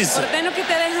of Jesus. Ordeno que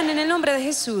te dejan en el nombre de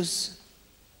Jesús.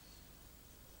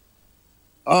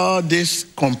 All this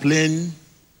complaint,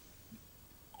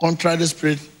 contrary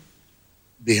spirit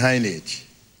behind it,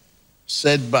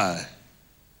 setback,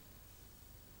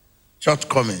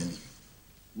 shortcoming,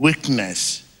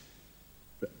 weakness,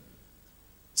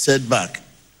 setback,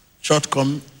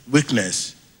 shortcoming,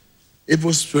 weakness,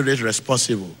 evil spirit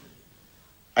responsible.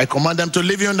 I command them to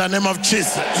leave you in the name of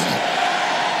Jesus.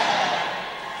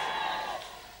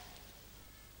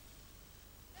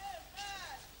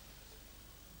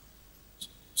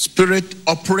 Spirit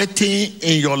operating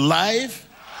in your life,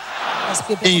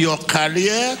 in your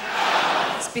career,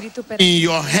 in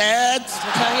your head,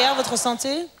 Votre carrière, votre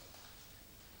santé,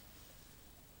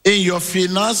 in your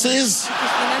finances,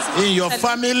 in your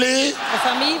family, vos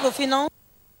familles, vos finances,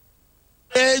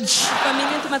 age.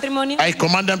 Familia, en tu matrimonio. I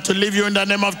command them to leave you in the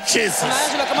name of Jesus.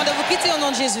 je leur commande de vous quitter au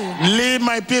nom de Jésus. Leave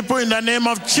my people in the name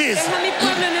of Jesus. Deja mi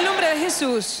pueblo en el nombre de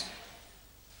Jesús.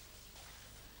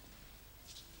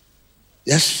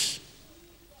 Yes.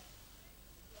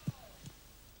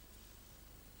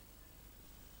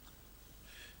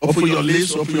 Open your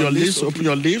lips, open your lips, open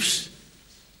your lips.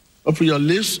 Open your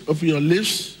lips, open your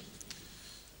lips.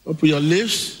 Open your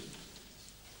lips.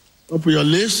 Open your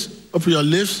lips, open your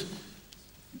lips.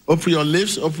 Open your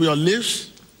lips, open your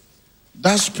lips.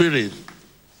 That spirit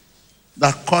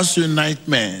that causes you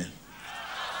nightmare.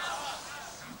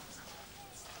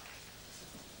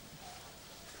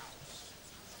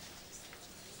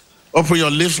 Open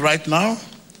your lips right now.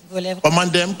 Vos lèvres.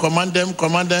 Command them, command them,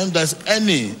 command them. There's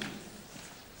any.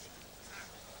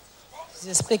 Les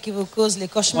esprits qui vous causent les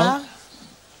cauchemars,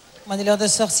 commandez-leur de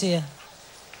sortir.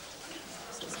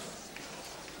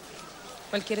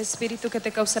 Cualquier espíritu que te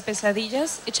causa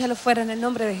pesadillas, échalo fuera en el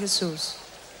nombre de Jesús.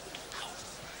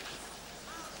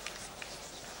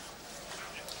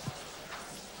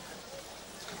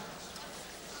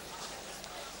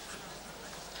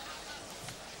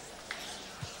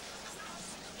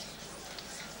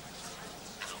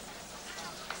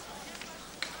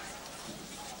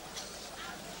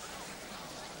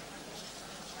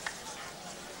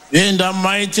 In the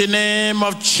mighty name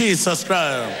of Jesus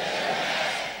Christ.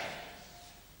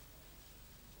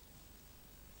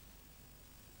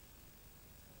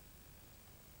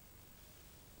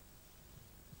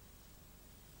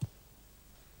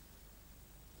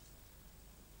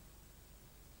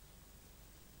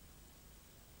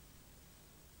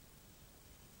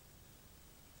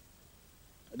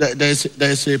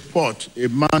 there's a pot a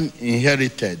man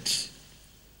inherited.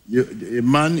 A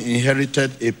man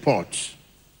inherited a pot.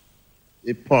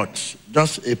 A pot,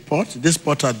 just a pot. This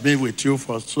pot had been with you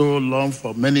for so long,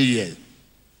 for many years.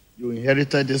 You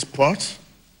inherited this pot.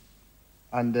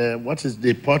 And what is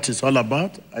the pot is all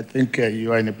about? I think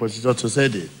you are in a position to say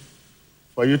this.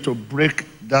 For you to break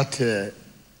that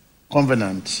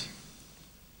covenant,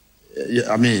 you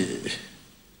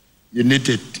need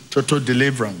a total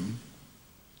deliverance.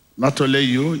 Not only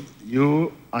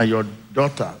you and your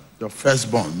daughter, your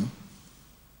firstborn,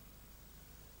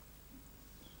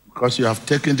 because you have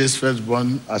taken this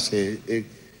firstborn as a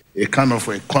kind of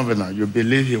a covenant. You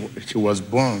believe she was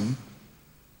born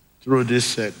through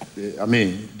this,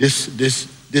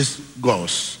 this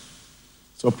ghost.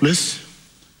 So please,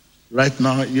 right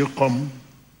now you come,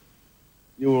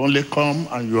 you only come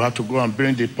and you have to go and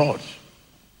bring the pot.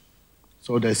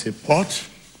 So there's a pot.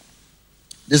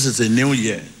 This is a new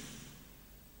year.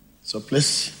 So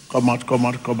please, come out.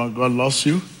 God loves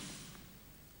you.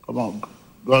 Come on,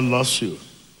 God loves you.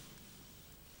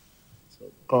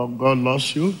 God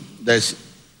loves you. There's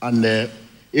an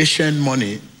Asian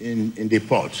money in the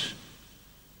pot.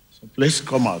 So please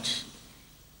come out.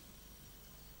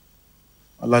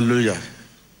 Hallelujah.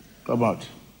 Come out.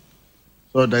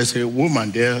 So there's a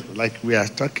woman there, like we are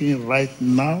talking right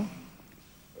now.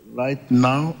 Right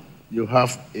now, you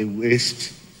have a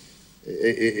waist,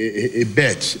 a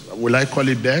bed. Will I call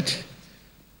it bed?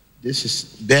 This is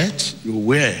bed you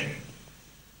wear.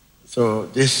 So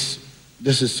this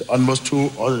is almost 2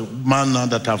 men now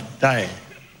that have died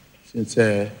since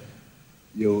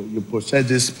you possess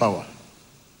this power.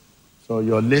 So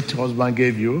your late husband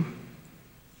gave you,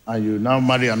 and you now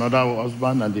marry another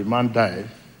husband, and the man died.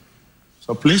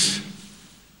 So please,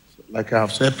 like I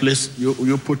have said, please,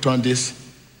 you put on this,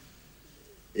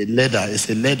 it's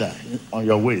a leather on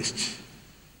your waist.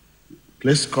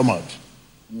 Please come out.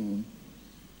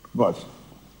 But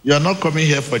you are not coming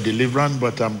here for deliverance,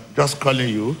 but I'm just calling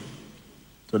you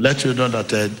to let you know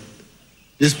that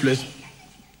this place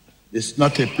is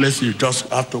not a place you just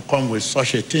have to come with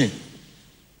such a thing.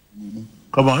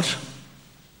 Come out.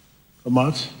 Come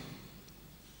out.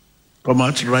 Come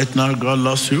out right now. God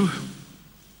loves you.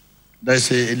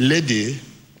 There's a lady,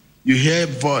 you hear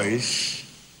voice,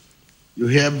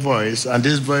 and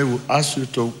this voice will ask you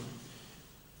to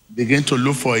begin to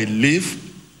look for a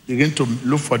leaf, begin to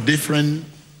look for different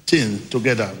things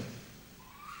together.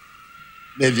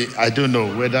 Maybe, I don't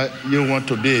know whether you want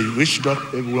to be which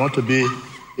doctor, if you want to be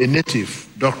a native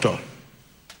doctor.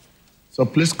 So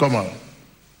please come out.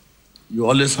 You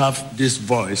always have this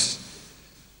voice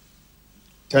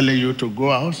telling you to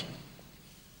go out.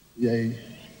 Yeah.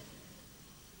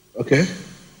 Okay.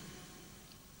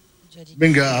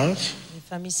 Bring her out. Une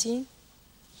femme ici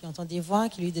qui entend des voix,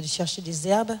 qui lui dit de chercher des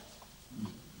herbes.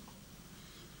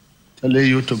 Telling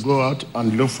you to go out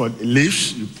and look for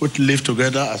leaves. You put leaves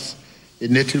together as a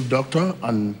native doctor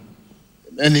and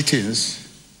many things.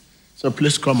 So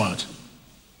please come out.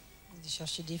 De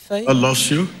chercher des feuilles. God loves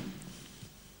you.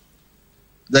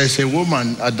 There is a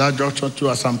woman at that doctor too.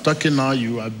 As I'm talking now,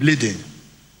 you are bleeding.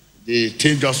 The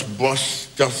thing just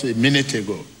burst just a minute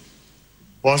ago.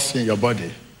 Burst in your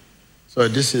body. So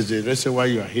this is the reason why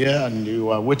you are here and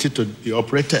you are waiting to be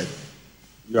operated.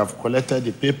 You have collected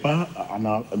the paper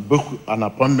and booked an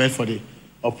appointment for the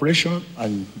operation,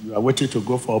 and you are waiting to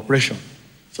go for operation.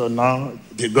 So now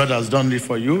the God has done it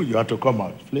for you. You have to come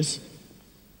out, please.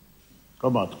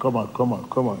 Come out.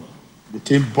 The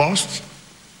thing burst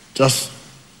just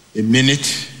a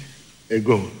minute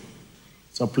ago.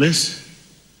 So please,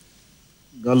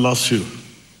 God loves you.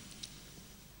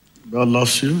 God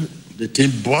loves you. The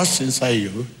thing bursts inside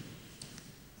you.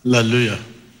 Hallelujah.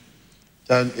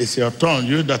 Then it's your turn.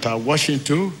 You that are watching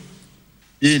too,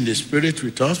 be in the spirit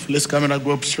with us. Please, camera,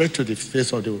 go straight to the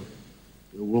face of the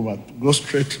woman. Go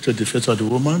straight to the face of the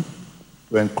woman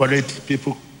to encourage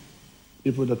people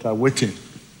that are waiting.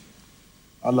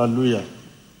 Hallelujah.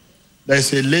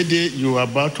 There's a lady you are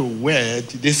about to wed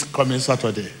this coming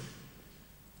Saturday.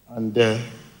 And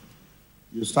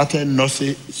you started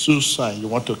nursing suicide. You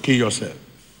want to kill yourself.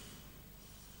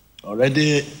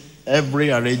 Already,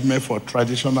 every arrangement for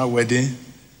traditional wedding,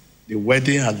 the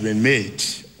wedding has been made.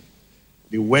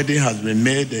 The wedding has been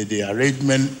made, the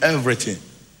arrangement, everything.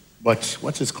 But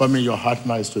what is coming in your heart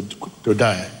now is to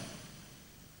die.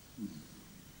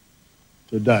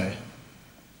 To die.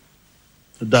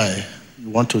 To die. You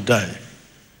want to die.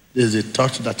 This is a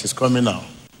thought that is coming now.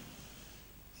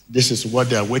 This is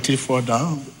what they are waiting for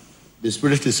now. The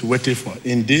Spirit is waiting for.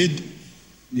 Indeed,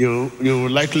 you will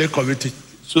likely commit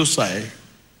suicide.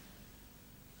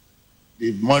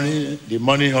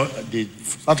 the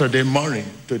Saturday morning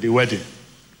to the wedding.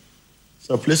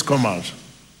 So please come out.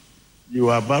 You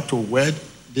are about to wed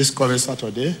this coming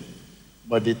Saturday,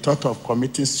 but the thought of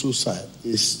committing suicide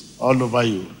is all over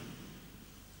you.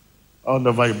 All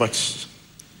over you. But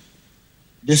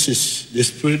this is the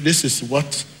spirit, this is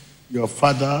what your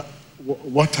father,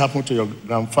 what happened to your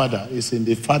grandfather is in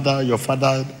your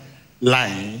father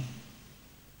line.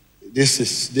 This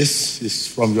is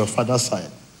from your father's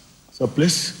side. So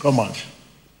please come out.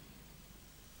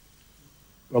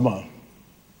 Come on.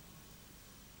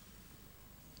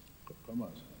 Come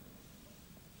on.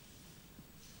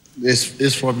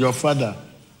 It's from your father.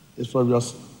 It's from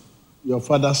your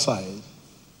father's side.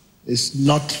 It's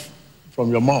not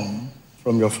from your mom,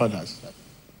 from your father's side.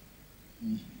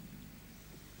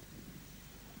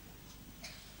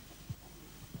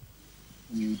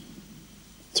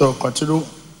 So continue,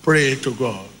 pray to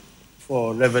God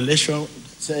for revelation,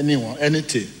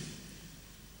 anything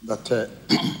that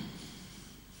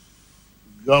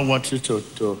God wants you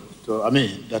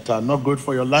that are not good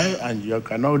for your life, and you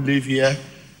cannot live here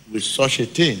with such a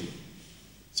thing.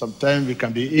 Sometimes we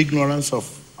can be ignorant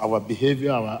of our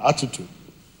behavior, our attitude.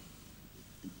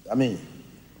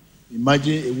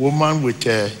 Imagine a woman with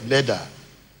a leather,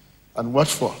 and what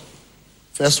for?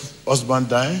 First husband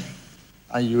died,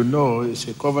 and you know it's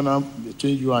a covenant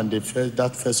between you and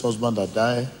that first husband that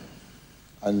died,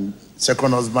 and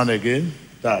second husband again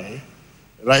died.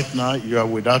 Right now you are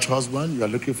without husband, you are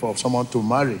looking for someone to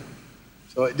marry.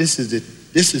 So this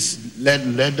is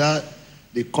leather,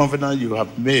 the covenant you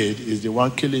have made is the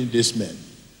one killing this man.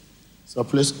 So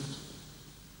please.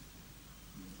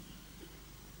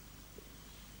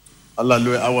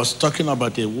 Hallelujah. I was talking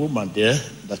about a woman there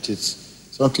that is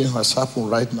something has happened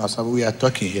right now. So we are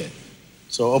talking here.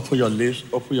 So open your lips,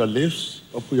 open your lips,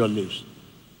 open your lips.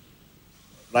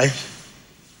 Right?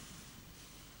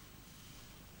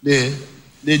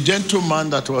 The gentleman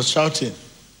that was shouting,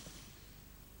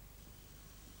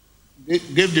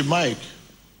 give the mic.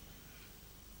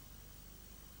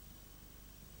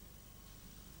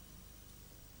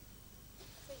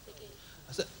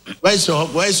 Where's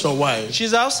your wife?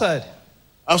 She's outside.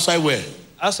 Outside where?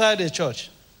 Outside the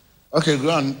church. Okay,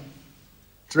 go and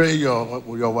train your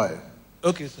wife.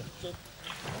 Okay, sir.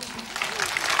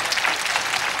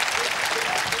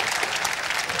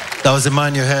 That was the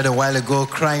man you heard a while ago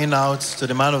crying out to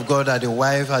the man of God that the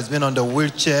wife has been on the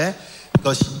wheelchair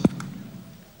because...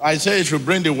 I say you should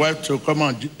bring the wife to come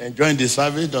and join the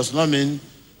service. Does not mean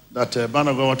that a man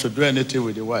of God wants to do anything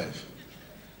with the wife.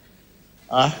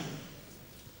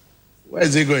 Where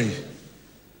is he going? You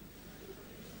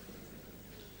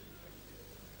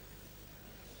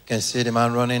can see the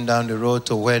man running down the road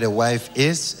to where the wife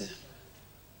is.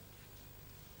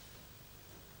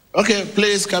 Okay,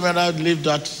 please, camera, leave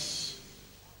that.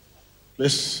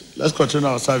 Please, let's continue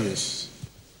our service.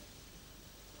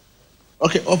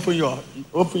 Okay, open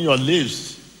your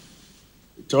lips.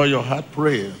 With all your heart,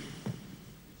 pray.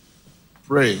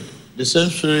 Pray. The same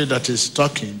spirit that is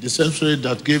talking, the same spirit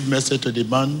that gave message to the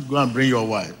man, go and bring your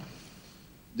wife.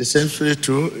 The same spirit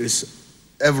too is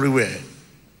everywhere.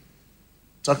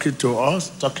 Talking to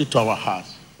us, talking to our heart.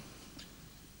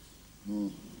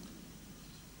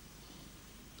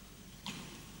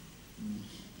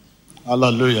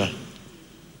 Hallelujah.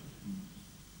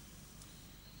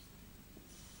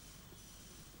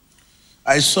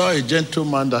 I saw a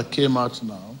gentleman that came out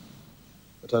now,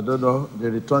 but I don't know, they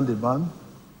returned the man.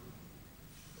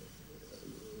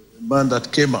 The man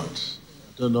that came out,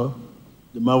 I don't know,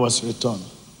 the man was returned.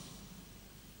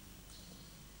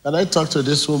 Can I talk to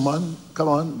this woman? Come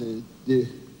on, Let me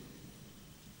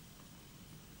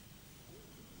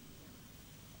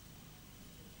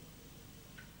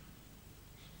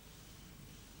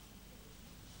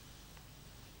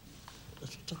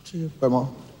talk to you. Come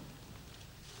on.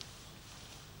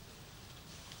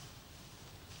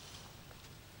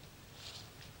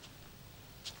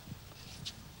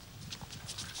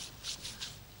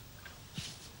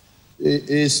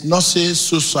 It's not saying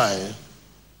suicide.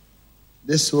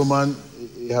 This woman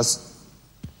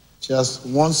she has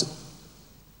once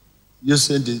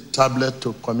using the tablet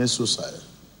to commit suicide.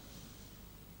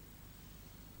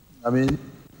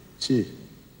 She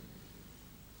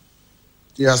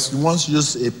has once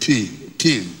used a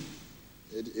pill,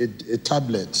 a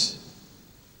tablet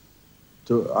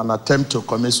to an attempt to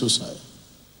commit suicide.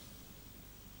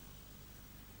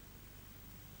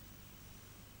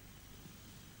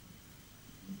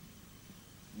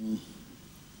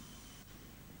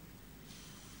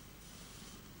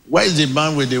 Where is the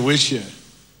man with the wheelchair?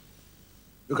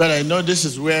 Because I know this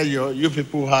is where you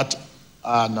people heart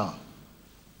are now.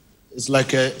 It's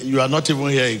like you are not even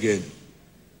here again.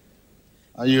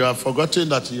 And you have forgotten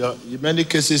that in many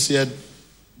cases here,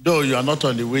 though you are not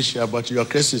on the wheelchair, but your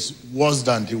case is worse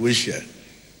than the wheelchair.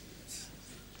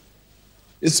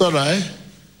 It's all right.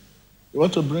 You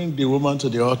want to bring the woman to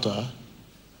the altar.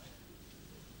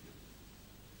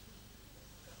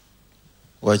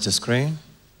 Watch the screen.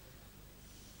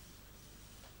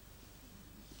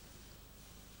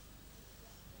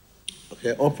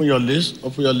 Okay, open your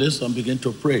list and begin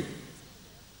to pray.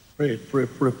 Pray.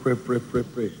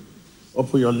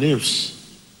 Open your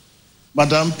lips.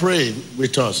 Madam, pray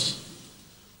with us.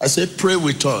 I say pray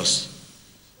with us.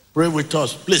 Pray with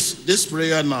us. Please, this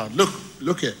prayer now,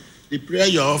 look here. The prayer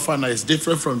you offer now is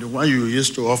different from the one you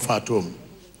used to offer at home.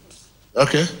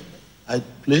 Okay?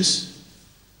 Please,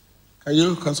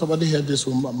 can somebody help this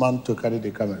man to carry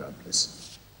the camera,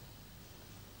 please?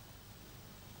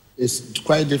 It's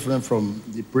quite different from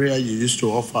the prayer you used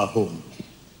to offer at home.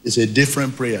 It's a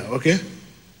different prayer, okay?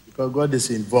 Because God is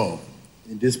involved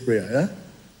in this prayer, yeah?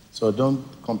 So don't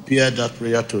compare that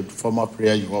prayer to the former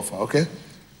prayer you offer, okay?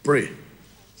 Pray.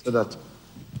 So that,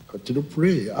 continue to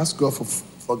pray. Ask God for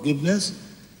forgiveness.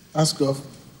 Ask God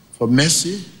for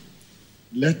mercy.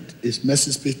 Let His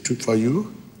mercy speak for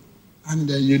you. And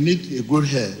you need a good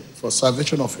head for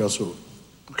salvation of your soul.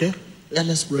 Okay? Yeah,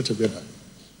 let's pray together.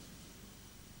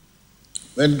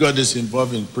 When God is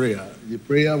involved in prayer, the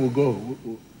prayer will go.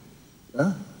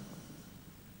 Huh?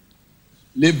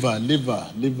 Liver.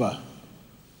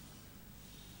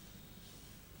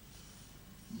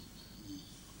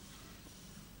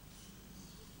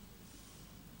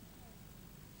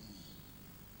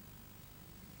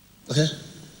 Okay?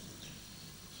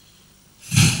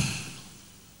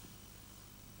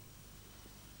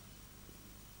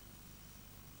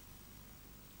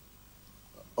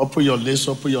 Open your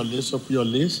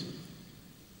list.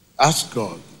 Ask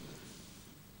God.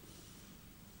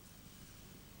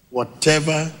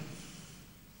 Whatever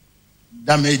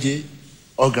damaging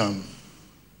organ,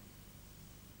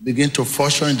 begin to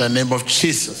function in the name of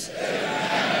Jesus.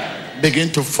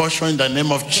 Begin to function in the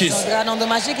name of Jesus.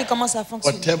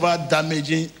 Whatever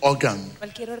damaging organ,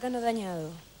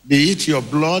 be it your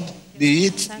blood, be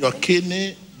it your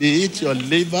kidney, be it your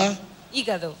liver,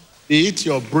 hígado, be it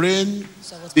your brain,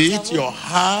 be it your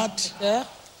heart,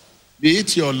 be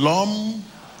it your lung,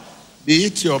 be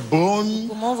it your bone,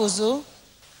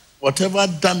 whatever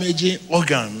damaging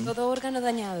organ, todo órgano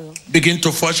dañado, begin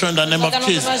to function in the name of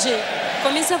Jesus.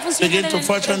 comienza a funcionar Begin to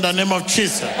function in the name of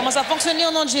Jesus. Commence à fonctionner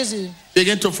au nom de Jésus.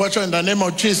 Begin to function in the name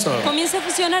of Jesus. Comienza a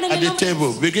funcionar en At el the nombre de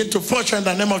table, begin to function in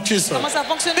the name of Jesus. Commence à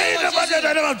fonctionner au Begin nom to function in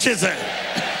the name of Jesus.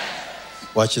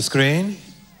 Watch the screen.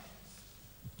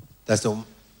 That's the.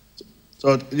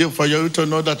 So for you to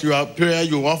know that your prayer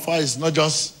you offer is not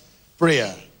just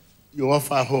prayer you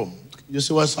offer at home. You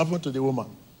see what's happened to the woman.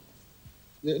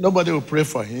 Nobody will pray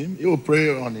for him. He will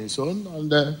pray on his own,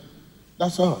 and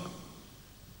that's all.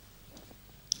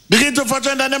 Begin to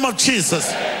function in the name of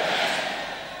Jesus.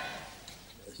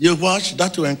 You watch,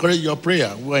 that will encourage your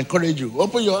prayer, will encourage you.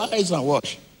 Open your eyes and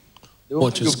watch. The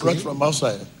woman you brought from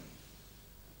outside.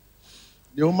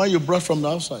 The woman you brought from the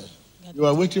outside. You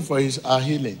are waiting for her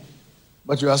healing.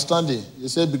 But you are standing. You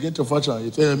say, begin to function.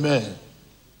 You say, amen.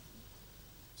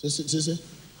 See.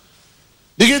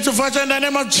 Begin to function in the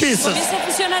name of Jesus. Comienza a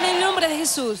funcionar en el nombre de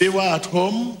Jesús. Viewer at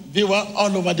home, viewer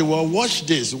all over the world, watch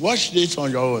this. Watch this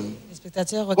on your own.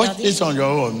 Watch this on your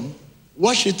own.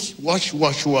 Watch it. Watch.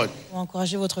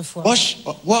 Encouragez votre foi.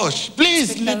 Watch.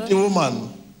 Please leave the woman.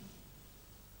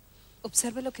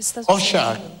 Observe lo que está Usher,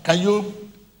 sucediendo. can you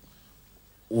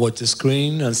Watch the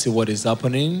screen and see what is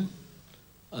happening.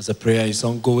 As the prayer is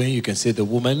ongoing, you can see the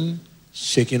woman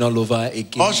shaking all over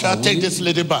again. Usher, take this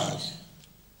lady back.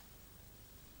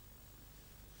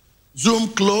 Zoom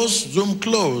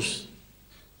close.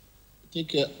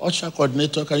 Take a usher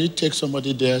coordinator. Can you take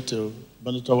somebody there to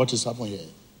monitor what is happening here?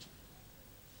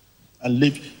 And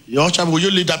leave. Your usher, will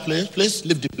you leave that place? Please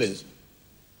leave the place.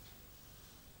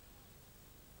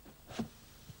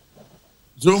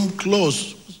 Zoom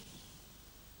close.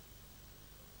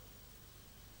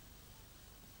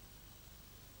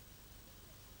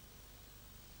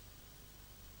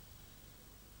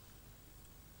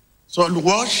 So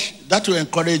watch, that will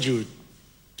encourage you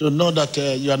to know that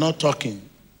you are not talking.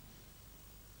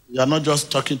 You are not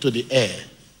just talking to the air. You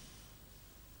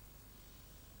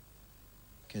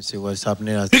can see what's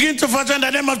happening. Begin to function in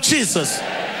the name of Jesus.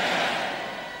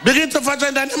 Begin to function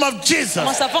in the name of Jesus.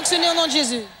 Commence à fonctionner au nom de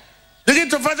Jésus. Begin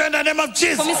to function in the name of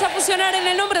Jesus. Comienza a funcionar en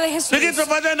el nombre de Jesús. Begin to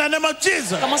function in the name of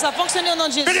Jesus. Commence à fonctionner au nom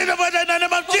de Jésus. Begin to function in the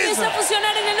name of Jesus. Comienza a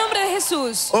funcionar en el nombre de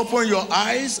Jesús. Open your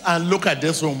eyes and look at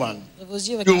this woman. Vos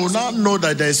yeux, You will now know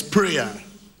that there is prayer.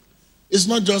 It's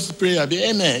not just prayer. The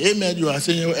amen. Amen, you are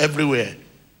saying everywhere.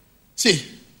 See,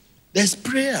 there's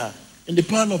prayer in the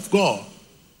power of God.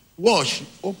 Wash.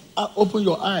 Open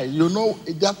your eyes. You know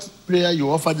that prayer you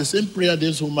offer, the same prayer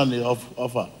this woman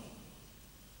offer.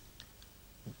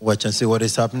 Watch and see what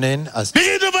is happening. As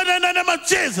Begin to pray in the name of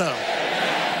Jesus.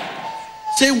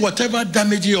 Say whatever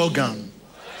damaging organ.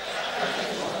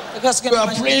 You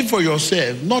are praying for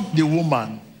yourself, not the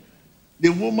woman. The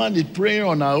woman is praying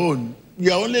on her own.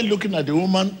 You are only looking at the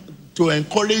woman to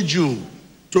encourage you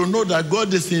to know that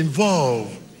God is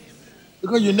involved.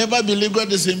 Because you never believe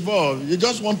God is involved. You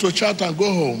just want to chat and go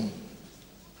home.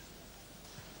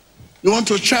 You want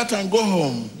to chat and go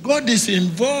home. God is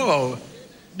involved.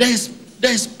 There's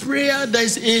prayer.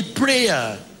 There's a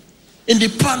prayer in the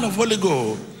power of Holy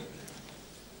Ghost.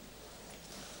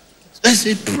 There's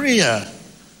a prayer.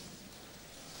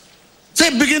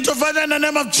 Say, begin to Father in the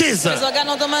name of Jesus. Les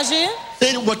organes endommagés.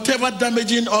 Say, whatever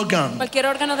damaging organ. Cualquier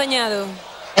órgano dañado.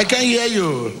 I can hear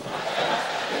you.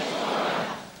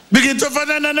 Begin to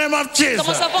Father in the name of Jesus.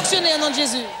 Commence à fonctionner au nom de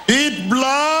Jésus. Eat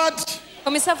blood.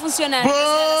 Comienza a funcionar.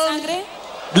 Bone, Sangre,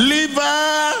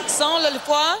 liver, Sang, le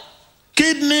foie,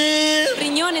 kidney,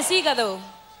 riñones, hígado,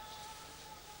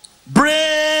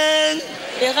 brain,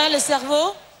 les reins, le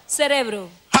cerveau, cerebro,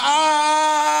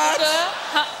 heart.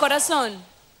 cœur. corazón.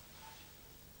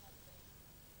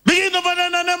 Begin to Father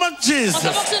in the name of Commence à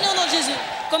Jesus. fonctionner au nom de Jésus.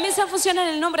 Comienza a funcionar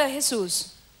en el nombre de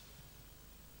Jesús.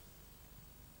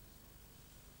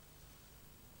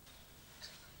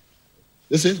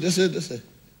 This is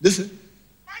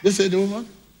the woman.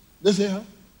 This is her.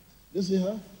 This is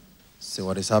her. see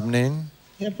what is happening.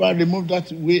 Help her remove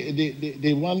that way,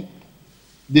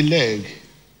 the leg.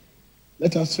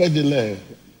 Let her stretch the leg.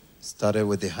 Started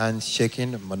with the hand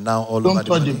shaking, but now all Don't over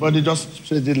touch the the body. body, just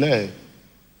stretch the leg.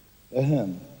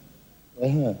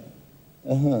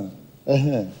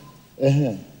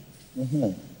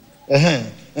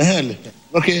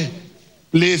 Okay,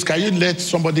 please, can you let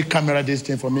somebody camera this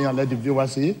thing for me and let the viewer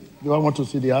see it? I want to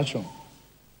see the action.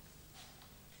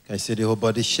 Can you see the whole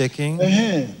body shaking?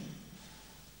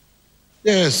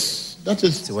 Yes, that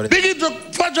is. See what it- Begin to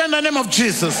Father in the name of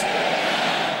Jesus.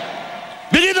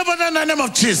 Begin to Father in the name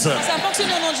of Jesus. Commence à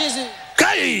fonctionner au nom de Jésus.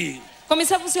 Kai,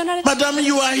 Comienza a funcionar. Madam,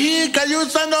 you are here. Can you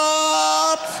stand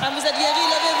up? Ah, vous êtes guéri,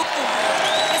 levez-vous.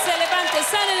 Que se levante,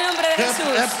 sane en el nombre de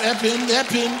Jesús.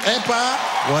 Help him, help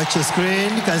her. Watch the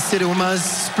screen. You can see the woman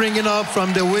springing up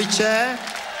from the wheelchair.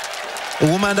 A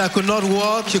woman that could not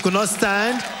walk, she could not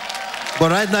stand.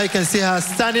 But right now you can see her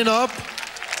standing up.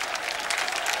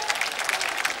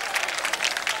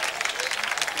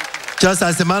 Just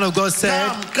as the man of God said,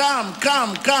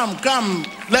 Come.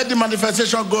 Let the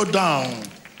manifestation go down.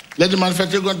 Let the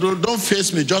manifestation go down. Don't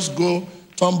face me. Just go,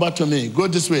 turn back to me. Go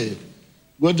this way.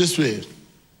 Go this way.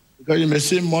 Because you may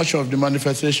see much of the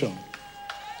manifestation.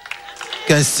 you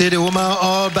can see the woman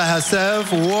all by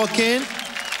herself walking.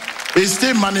 It's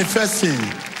still manifesting.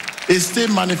 It's still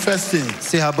manifesting.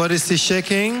 See her body still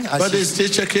shaking. as But she- it's still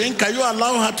checking. Can you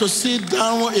allow her to sit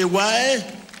down a while?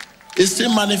 It's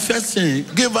still manifesting.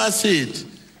 Give her a seat.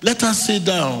 Let her sit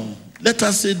down. Let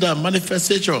her sit down.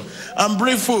 Manifestation. And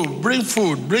bring food. Bring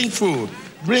food. Bring food.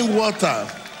 Bring water.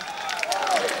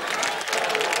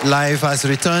 Life has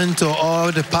returned to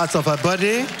all the parts of her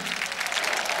body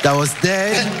that was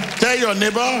dead. Tell your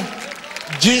neighbor,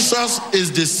 Jesus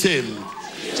is the same.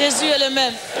 Jésus est le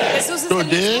même. Jesús es el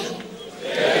Today mismo.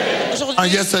 and Aujourd'hui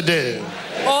yesterday.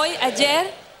 Hoy,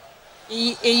 ayer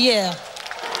et hier.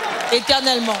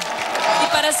 Éternellement. y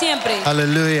para siempre.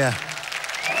 Hallelujah.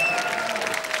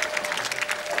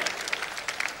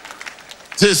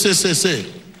 Say.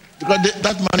 Because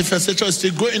that manifestation is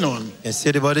still going on. You can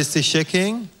see the body still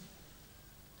shaking.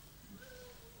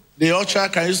 The usher,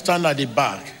 can you stand at the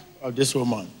back of this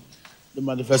woman? The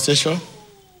manifestation.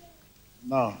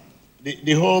 Now,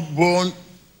 the whole bone,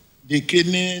 the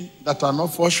kidney that are not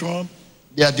functional,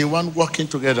 they are the one working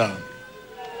together.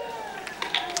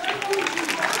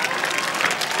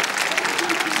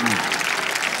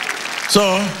 So,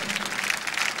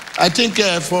 I think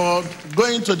for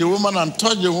going to the woman and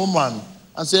touch the woman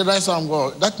and say, rise and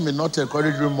walk, that may not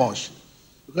encourage you much.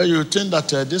 Because you think that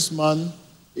this man,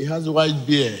 he has a white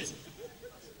beard.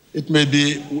 It may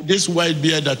be this white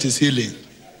beard that is healing.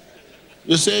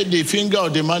 You say the finger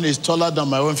of the man is taller than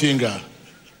my own finger.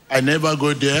 I never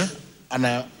go there, and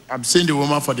I'm seeing the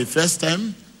woman for the first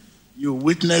time. You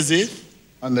witness it,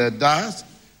 and that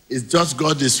is just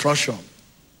God's instruction.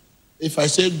 If I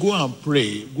say go and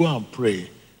pray, go and pray.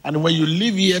 And when you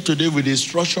leave here today with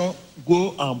instruction,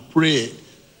 go and pray.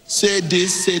 Say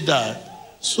this, say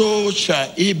that. So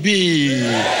shall it be.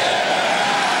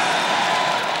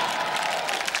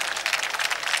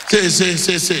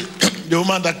 Say. The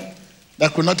woman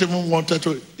that could not even want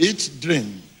to eat, drink.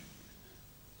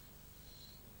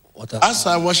 Ask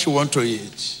her what she wants to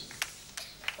eat.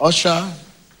 Usher,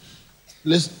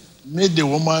 please meet the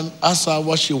woman. Ask her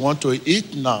what she wants to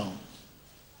eat now.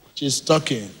 She's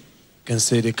talking. You can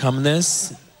say the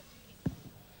calmness.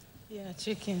 Yeah,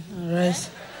 chicken and rice.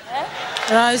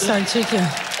 Rice and chicken.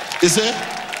 You say?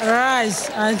 Rice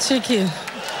and chicken.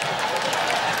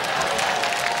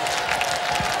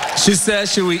 She said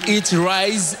she will eat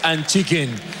rice and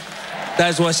chicken.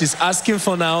 That's what she's asking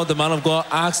for now. The man of God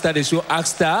asked that they should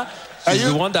ask her. She's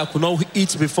the one that could not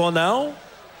eat before now.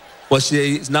 But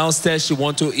she now says she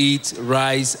wants to eat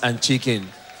rice and chicken.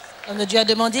 L'homme de Dieu a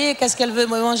demandé qu'est-ce qu'elle veut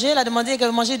manger. Elle a demandé qu'elle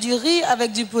veut manger du riz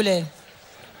avec du poulet.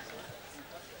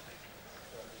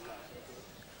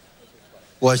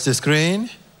 Watch the screen.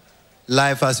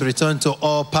 Life has returned to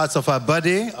all parts of her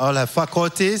body. All her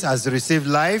faculties has received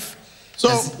life. So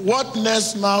what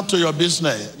next now to your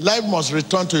business? Life must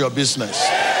return to your business.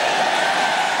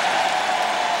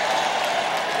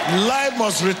 Life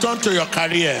must return to your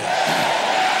career.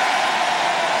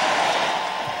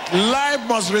 Life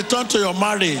must return to your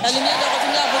marriage. La lumière doit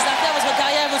revenir à vos affaires, votre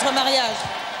carrière, votre mariage.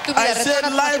 I said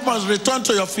life must return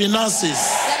to your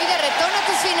finances. La vida retorna a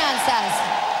tus finanzas.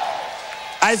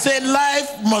 I said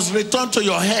life must return to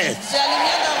your head. La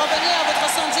lumière doit revenir à votre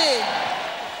santé.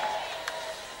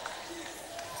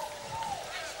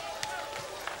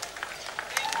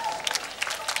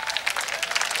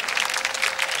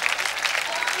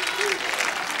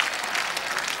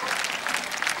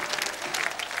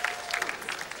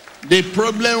 The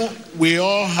problem we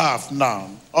all have now,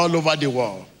 all over the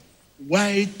world,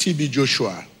 why TB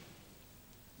Joshua?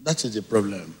 That is the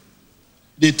problem.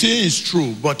 The thing is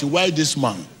true, but why this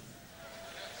man?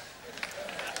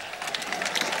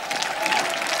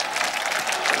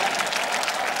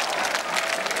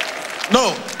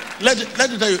 No, let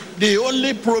me tell you, the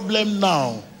only problem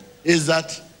now is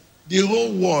that the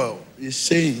whole world is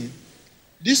saying,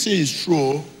 this is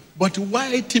true, but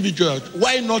why TB Joshua?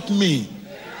 Why not me?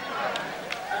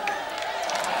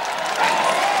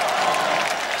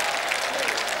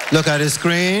 Look at the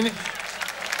screen.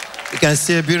 You can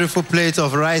see a beautiful plate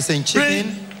of rice and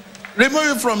chicken.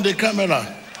 Remove it from the camera.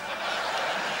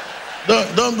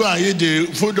 Don't go and eat the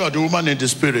food of the woman in the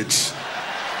spirit.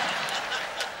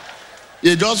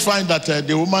 You just find that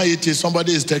the woman eating,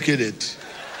 somebody is taking it.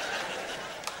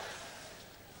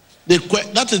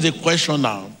 That is the question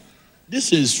now.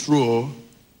 This is true,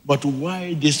 but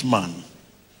why this man?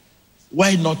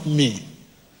 Why not me?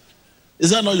 Is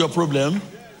that not your problem?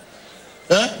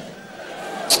 Eh?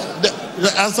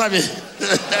 Answer me.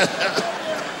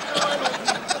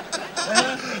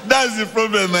 That's the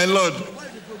problem, my Lord.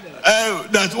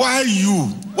 That why you?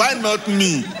 Why not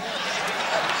me?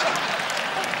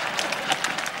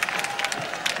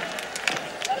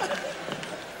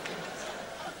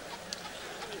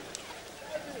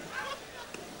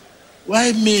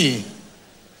 Why me?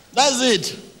 That's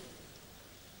it.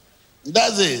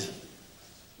 That's it.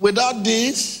 Without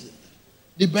this,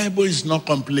 the Bible is not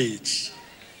complete.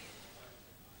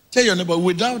 Tell your neighbor,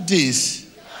 without this,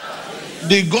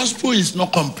 the gospel is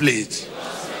not complete.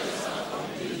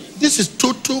 This is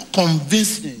total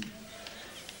convincing.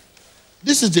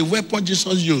 This is the weapon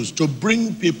Jesus used to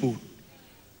bring people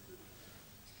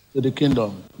to the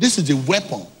kingdom. This is the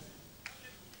weapon.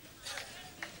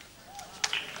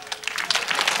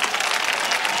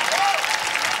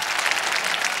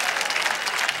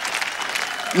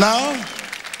 Now,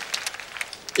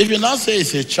 if you now say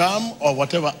it's a charm or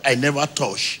whatever, I never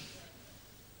touch.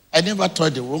 I never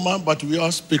touch the woman, but we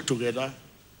all speak together.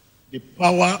 The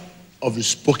power of the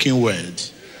spoken word.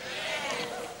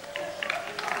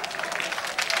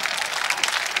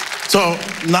 So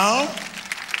now,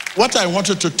 what I want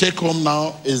you to take home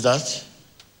now is that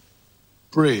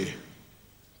pray.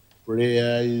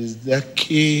 Prayer is the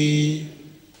key.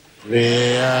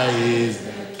 Prayer is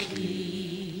the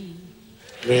key.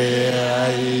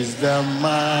 Prayer is the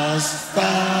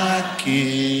master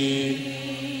key.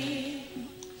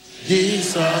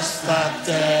 Jesus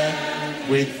started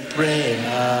with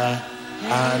prayer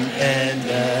and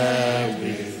ended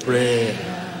with prayer.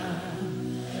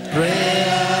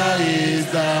 Prayer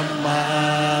is the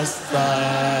master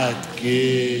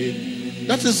key.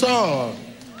 That is all.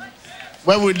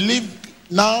 When we leave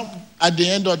now, at the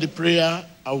end of the prayer,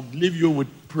 I will leave you with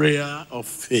prayer of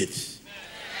faith.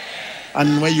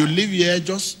 And when you leave here,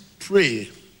 just pray,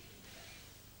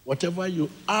 whatever you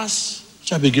ask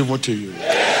shall be given to you.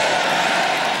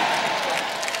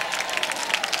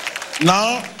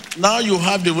 Now you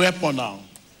have the weapon now.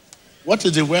 What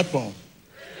is the weapon?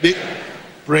 The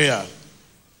prayer.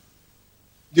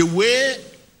 The way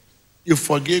you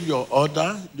forgive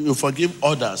you forgive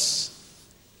others,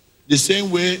 the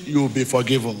same way you will be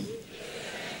forgiven.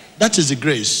 That is the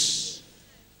grace.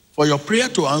 For your prayer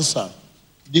to answer,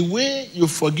 the way you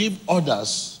forgive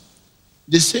others,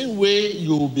 the same way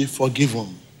you will be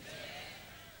forgiven.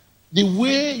 The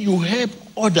way you help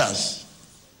others,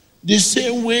 the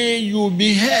same way you will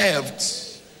be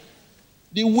helped.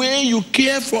 The way you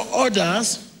care for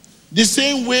others, the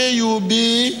same way you will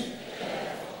be.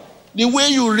 The way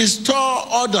you restore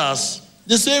others,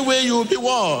 the same way you will be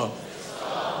what?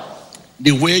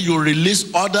 The way you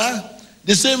release others,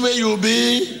 the same way you will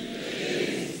be.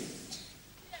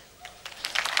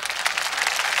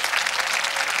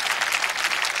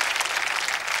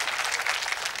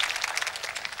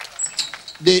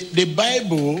 The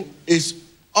Bible is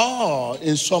all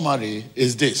in summary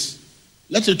is this.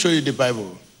 Let me show you the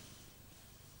Bible.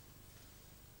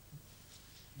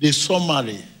 The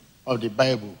summary of the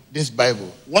Bible, this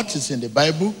Bible. What is in the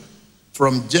Bible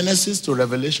from Genesis to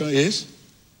Revelation is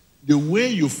the way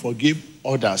you forgive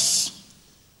others,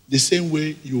 the same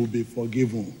way you will be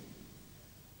forgiven.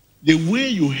 The way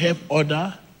you help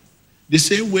others, the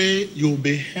same way you will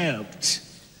be helped.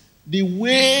 The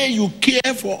way you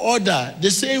care for others, the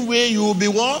same way you will be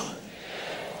what?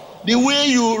 The way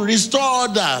you restore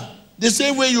others, the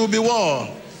same way you will be what?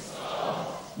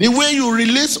 The way you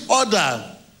release others.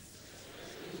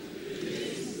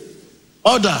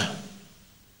 Order.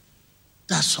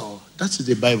 That's all. That is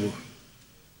the Bible.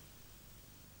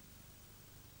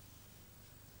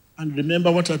 And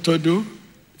remember what I told you?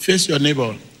 Face your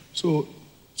neighbor. So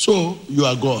you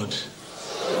are God.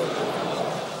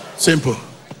 Simple.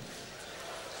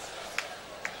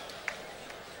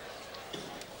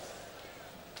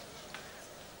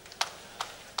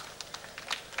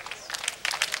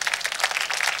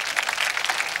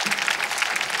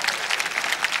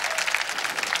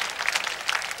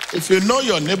 If you know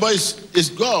your neighbor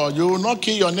is God, you will not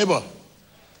kill your neighbor.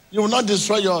 You will not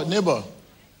destroy your neighbor.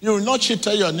 You will not cheat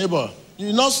your neighbor. You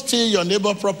will not steal your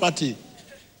neighbor property.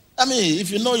 I mean, if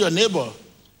you know your neighbor,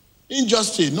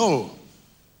 injustice, no.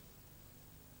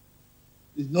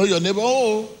 You know your neighbor,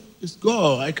 oh, it's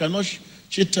God. I cannot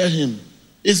cheat him.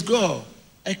 It's God.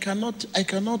 I cannot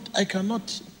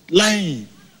lie.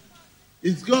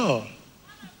 It's God.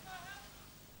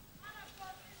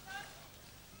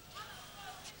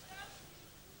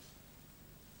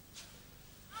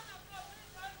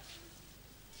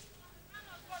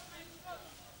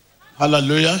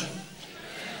 Hallelujah.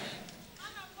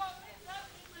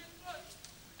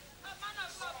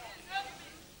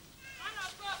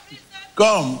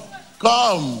 Come.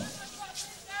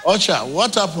 Ocha,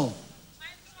 what happened?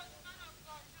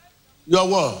 Your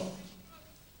what?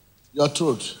 Your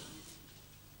throat.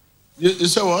 You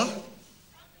say what?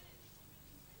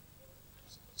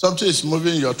 Something is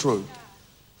moving in your throat.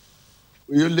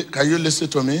 Can you listen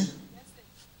to me?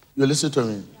 You listen to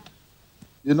me.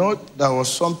 You know, there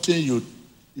was something you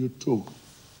took,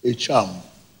 a charm.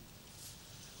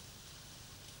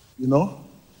 You know,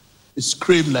 it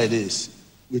screamed like this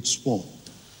with spoon.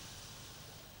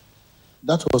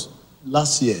 That was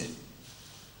last year.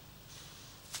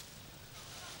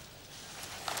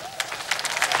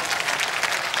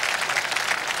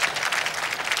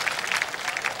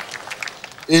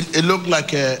 It looked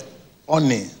like a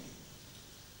honey.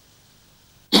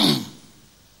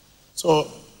 So,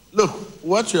 look,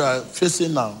 what you are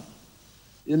facing now,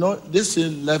 you know, this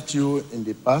thing left you in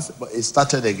the past, but it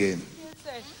started again.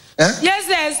 Yes, sir. Yes,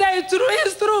 sir. Say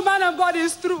it's true, man of God,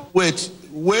 it's true. Wait,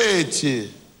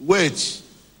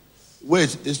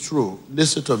 it's true.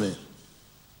 Listen to me.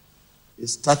 It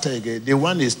started again. The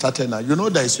one is started now. You know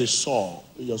there is a saw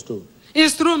in your stone.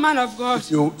 It's true, man of God.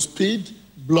 If you speed,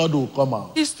 blood will come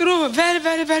out. It's true. Very,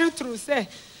 very, very true, sir.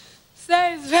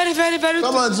 Sir, it's very, very, very true.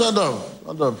 Come on, stand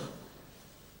up.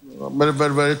 Very,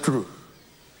 very, very true.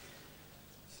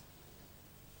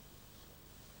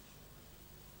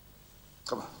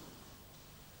 Come on.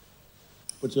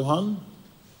 Put your hand.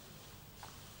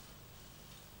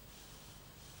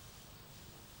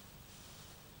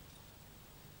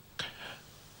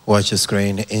 Watch the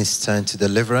screen. Instant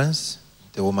deliverance.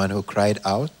 The woman who cried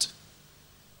out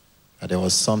that there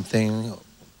was something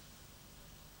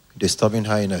disturbing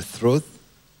her in her throat.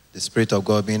 The Spirit of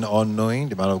God being all-knowing.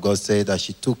 The man of God said that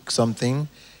she took something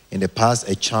in the past,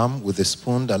 a charm with a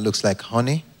spoon that looks like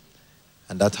honey.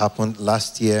 And that happened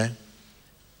last year.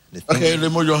 Okay,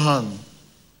 remove your hand.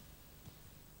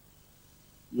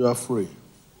 You are free.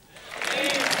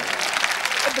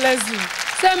 God bless you.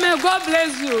 Say, may God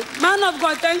bless you. Man of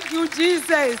God, thank you,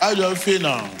 Jesus. How do you feel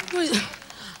now?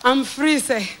 I'm free,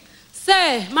 say.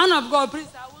 Say, man of God, please,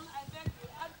 I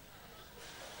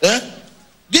beg you.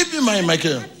 Give me my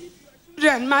microphone.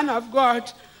 Children, man of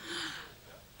God.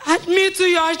 Add me to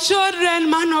your children,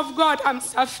 man of God. I'm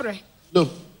suffering. Look,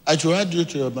 I should add you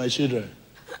to my children.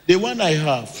 The one I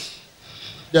have,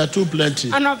 there are too plenty.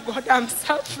 Man of God, I'm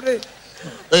suffering.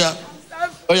 Oh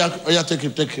yeah, take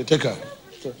her.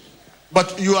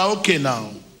 But you are okay now.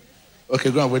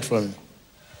 Okay, go and wait for me.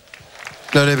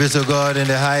 Glory be to God in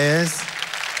the highest.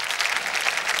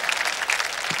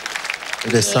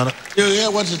 The son. You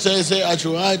hear what he says? Say, I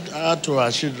should add to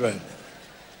our children.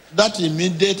 That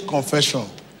immediate confession.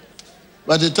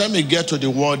 By the time you get to the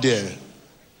word there,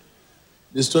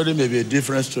 the story may be a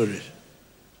different story.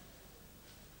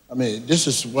 I mean, this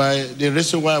is why, the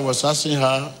reason why I was asking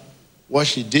her what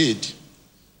she did.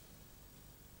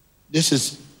 This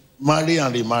is marry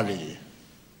and remarry.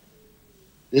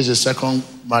 This is second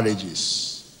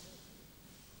marriages.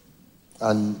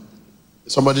 And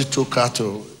somebody took her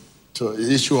to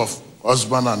the issue of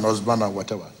husband and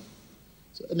whatever.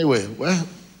 So anyway, well,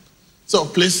 so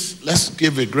please, let's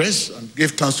give it grace and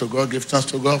give thanks to God. Give thanks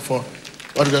to God for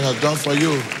what God has done for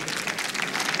you.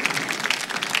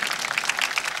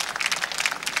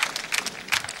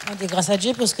 Rendez grâce à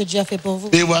Dieu pour ce que Dieu a fait pour vous.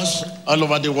 Viewers all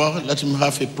over the world, let him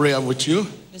have a prayer with you.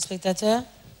 Les spectateurs.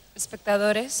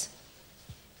 Espectadores.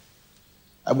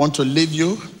 I want to leave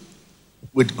you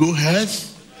with good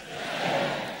health,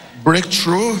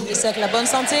 breakthrough, Avec la bonne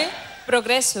santé.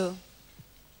 Progreso.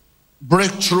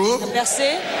 breakthrough,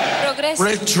 Percée. Progreso.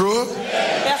 breakthrough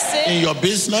Percée. in your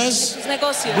business, Tus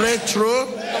negocios. breakthrough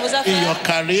Dans vos in affaires. your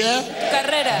career, Tu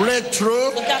carrera.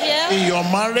 breakthrough Votre carrière. in your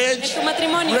En marriage, tu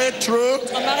matrimonio. breakthrough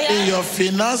Votre mariage. in your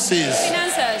finances.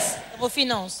 Finanzas. Dans vos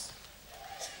finances.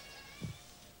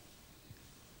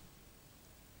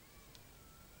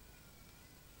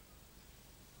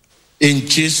 In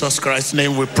Jesus Christ's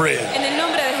name we pray. En el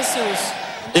nombre de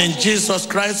Jesús. In Jesus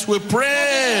Christ we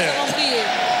pray. Allons prier.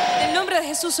 En el nombre de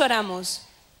Jesús oramos.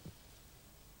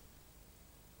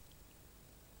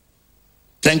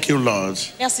 Thank you, Lord.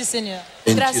 Merci Seigneur.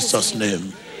 In Gracias, Jesus' Señor.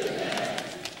 name.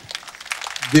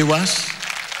 Viewers,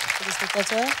 Les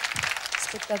spectateurs.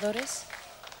 Espectadores.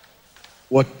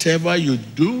 whatever you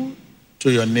do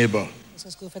to your neighbor, C'est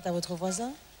ce que vous faites à votre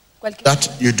voisin. Cualquier that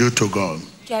you do to God.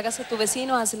 que hagas a tu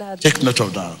vecino, hazla a Dios. Take note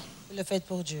of that. Vous le faites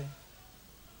pour Dieu.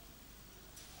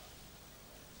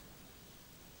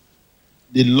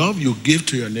 The love you give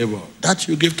to your neighbor, that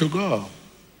you give to God.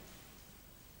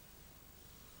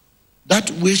 That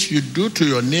which you do to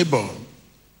your neighbor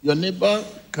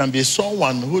can be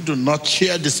someone who do not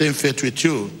share the same faith with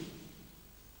you.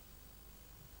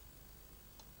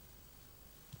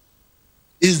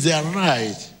 Is there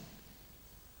right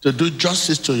to do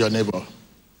justice to your neighbor?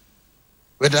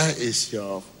 Whether it's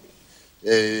your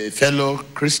fellow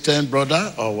Christian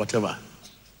brother or whatever.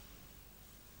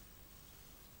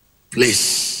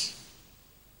 Please,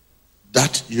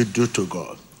 that you do to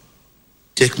God.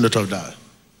 Take note of that.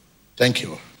 Thank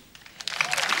you.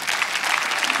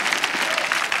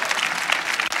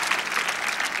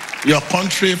 Your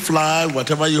country flag,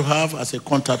 whatever you have as a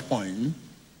contact point,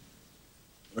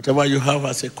 whatever you have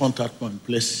as a contact point,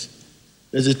 please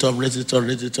raise it up, raise it up,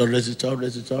 raise it up, raise it up,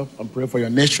 raise it up, and pray for your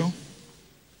nation.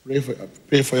 Pray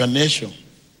for your nation.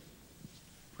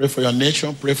 Pray for your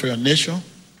nation, pray for your nation.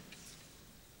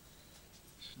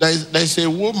 There's a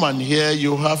woman here,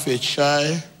 you have a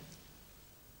child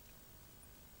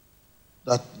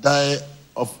that died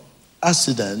of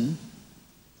accident,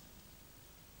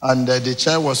 and the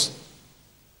child was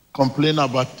complaining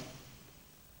about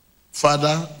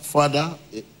father.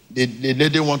 The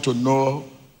lady want to know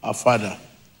her father,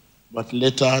 but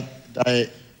later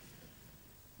died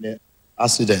in an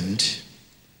accident.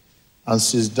 And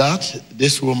since that,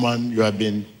 this woman, you have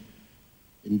been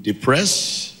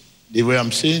depressed. The way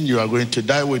I'm saying, you are going to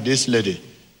die with this lady.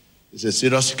 It's a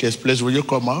serious case. Please, will you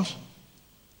come out?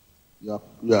 You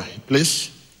are,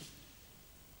 please.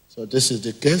 So this is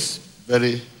the case.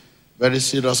 Very, very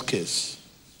serious case.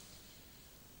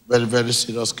 Very, very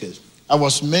serious case. I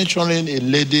was mentioning a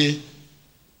lady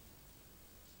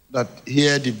that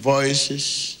hear the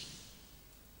voices.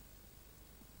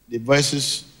 The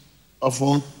voices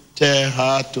often tell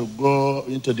her to go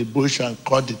into the bush and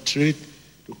cut the tree,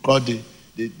 to cut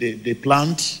the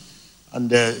plant.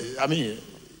 And I mean,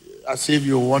 as if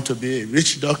you want to be a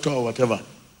rich doctor or whatever.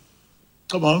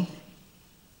 Come on.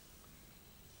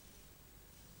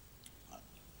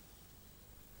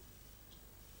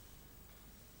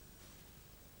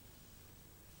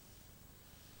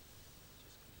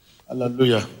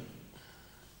 Hallelujah.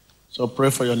 So pray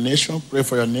for your nation. Pray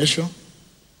for your nation.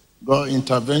 God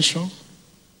intervention.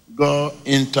 God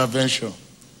intervention.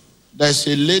 There's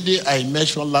a lady I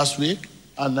mentioned last week,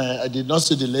 and I did not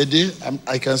see the lady.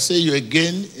 I can see you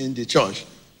again in the church.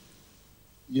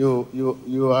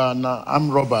 You are an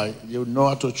armed robber. You know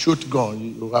how to shoot gun.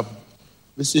 You have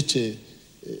visited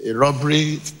a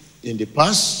robbery in the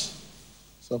past.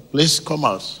 So please come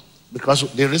out. Because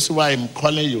the reason why I'm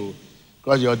calling you,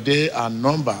 because your day are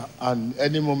number, and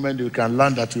any moment you can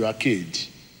learn that you are killed.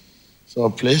 So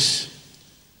please,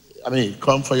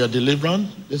 come for your deliverance.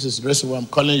 This is the reason why I'm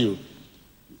calling you.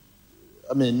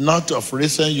 Not of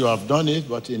recent you have done it,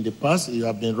 but in the past you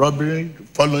have been robbing,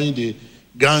 following the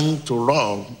gang to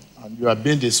rob, and you have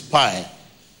been the spy,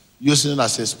 using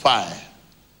as a spy,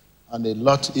 and a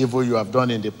lot evil you have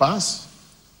done in the past.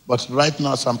 But right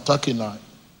now, as I'm talking now,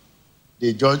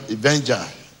 the judge, venger.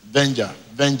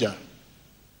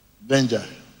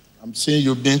 I'm seeing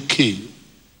you being killed.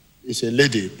 It's a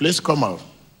lady. Please come out.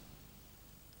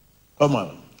 Come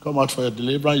out. Come out for your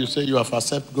deliverance. You say you have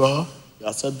accepted God. You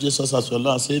accept Jesus as your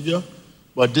Lord and Savior.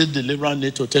 But this deliverance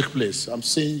needs to take place. I'm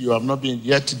saying you have not been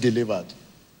yet delivered.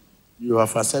 You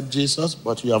have accepted Jesus,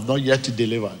 but you have not yet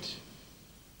delivered.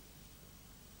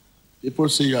 People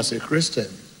see you as a Christian,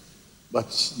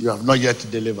 but you have not yet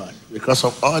delivered. Because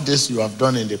of all this you have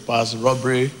done in the past,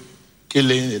 robbery,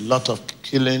 killing, a lot of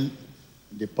killing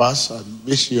in the past, and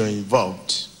which you are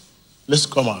involved. Please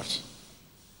come out.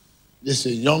 This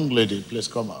is a young lady. Please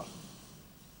come out.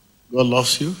 God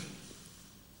loves you.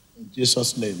 In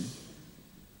Jesus' name.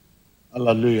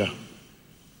 Hallelujah.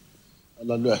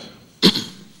 Hallelujah.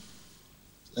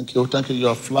 Thank you. Thank you.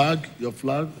 Your flag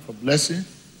for blessing.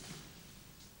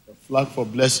 Your flag for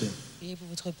blessing. Priez pour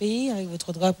votre pays avec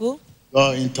votre drapeau.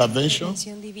 God intervention.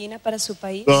 Intervención divina para su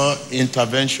país. God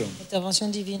intervention.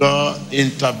 Intervention divine. God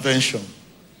intervention.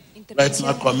 Right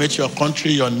now, commit your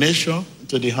country, your nation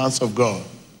into the hands of God.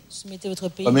 Soumettez votre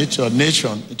pays. Commit your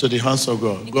nation into the hands of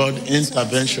God. God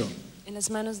intervention.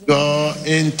 God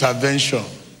intervention.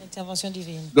 Intervention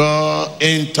divine. God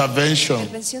intervention.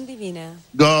 Intervención divina.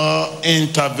 God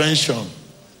intervention.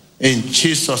 In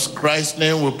Jesus Christ's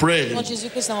name we pray.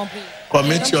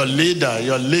 Commit your leader.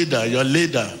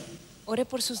 Ore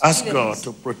por sus Ask líderes. God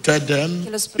to protect them,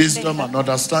 wisdom and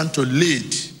understand to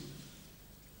lead.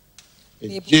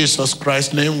 In Jesus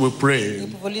Christ's name we pray.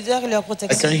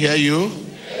 I can hear you.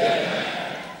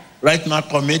 Right now,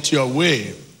 commit your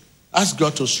way. Ask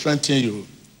God to strengthen you.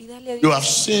 You have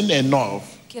sinned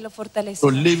enough to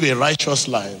live a righteous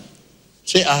life.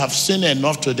 Say, I have sinned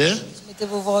enough today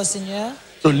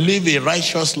to live a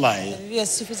righteous life.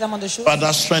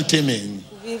 Father, strengthen me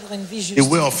the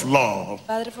way of love.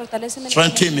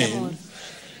 Strengthen me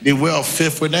the way of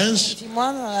faithfulness.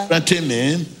 Strengthen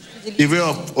me the way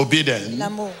of obedience.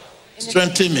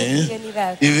 Strengthen me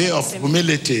the way of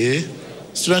humility.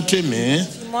 Strengthen me.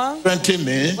 Strengthen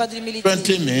me.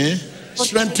 Strengthen me.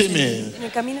 Strengthen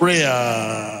me. Prayer.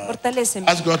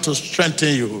 Ask God to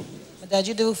strengthen you.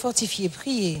 Dieu de vous fortifier.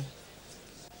 Priez.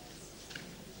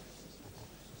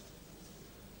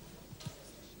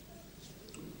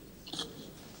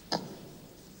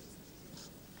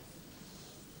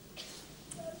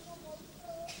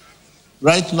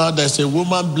 Right now, there's a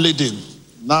woman bleeding.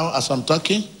 Now, as I'm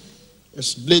talking,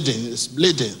 it's bleeding. It's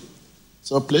bleeding.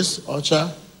 So please,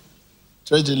 usher,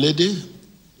 trace the lady.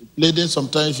 Bleeding,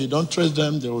 sometimes if you don't trace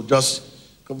them, they will just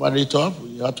cover it up.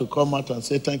 You have to come out and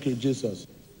say, thank you, Jesus.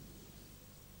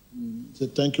 Say,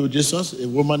 thank you, Jesus. A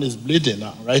woman is bleeding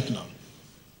now, right now.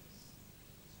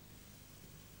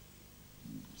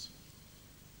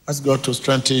 Ask God to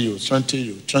strengthen you, strengthen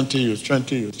you, strengthen you,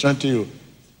 strengthen you, strengthen you.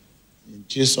 In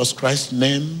Jesus Christ's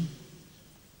name,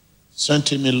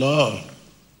 strengthen me, Lord.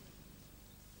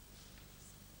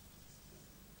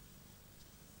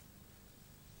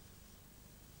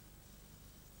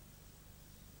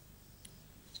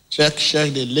 Check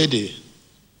the lady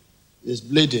is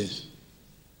bleeding.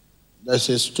 There's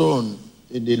a stone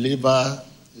in the liver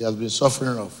he has been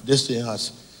suffering of. This thing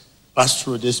has passed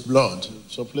through this blood.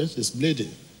 So please, it's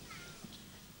bleeding.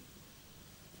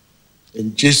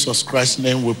 In Jesus Christ's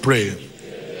name we pray.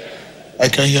 I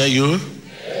can hear you.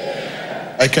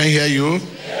 I can hear you.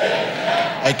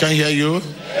 I can hear you.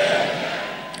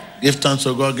 Give thanks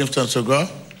to God. Give thanks to God.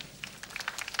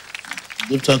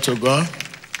 Give thanks to God.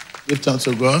 Give thanks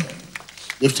to God.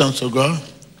 Give thanks to God.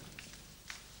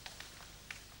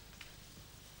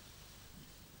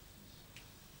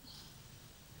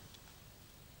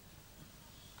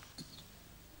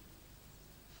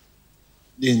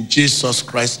 In Jesus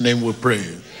Christ's name we pray.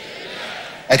 Amen.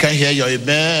 I can hear your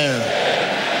amen.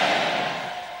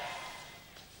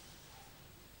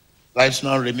 Right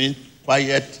now, remain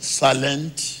quiet,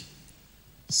 silent.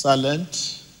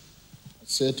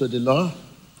 Say to the Lord,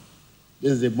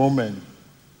 this is the moment.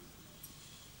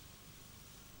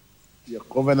 You're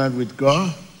covenant with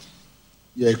God.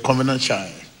 You're a covenant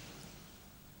child.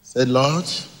 Say, Lord,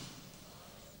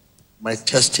 my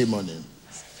testimony,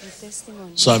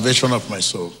 salvation of my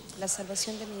soul. La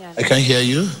salvación de mi alma. I can hear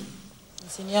you.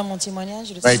 Seigneur, mon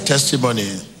témoignage, My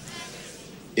testimony,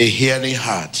 a hearing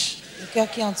heart. Le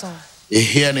cœur qui entend. A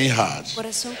hearing heart.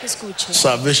 Corazón que escuche.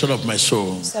 Salvation of my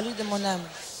soul. Salut de mon âme.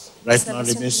 Right now,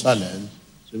 remain silent.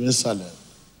 Remain silent.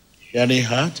 Hearing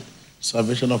heart,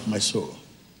 salvation of my soul.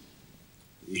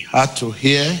 A heart to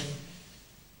hear.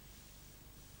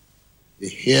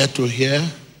 A ear to hear.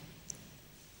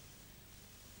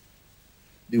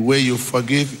 The way you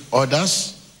forgive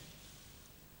others,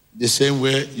 the same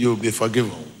way you'll be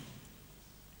forgiven.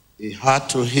 A heart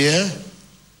to hear.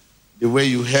 The way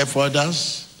you help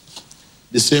others,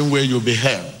 the same way you'll be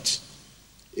helped.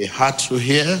 A heart to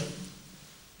hear.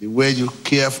 The way you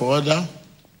care for others,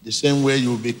 the same way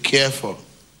you'll be cared for.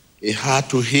 A heart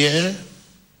to hear.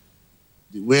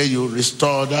 The way you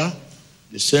restore others,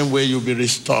 the same way you'll be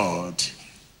restored.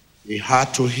 A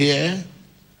heart to hear.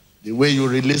 The way you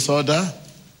release others,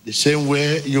 the same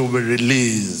way you'll be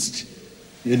released.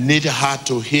 You need a heart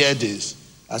to hear this.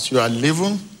 As you are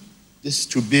living, this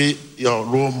to be your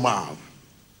roadmap.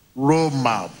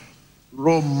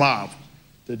 Roadmap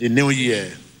to the new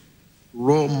year.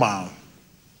 Roadmap.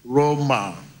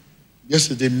 This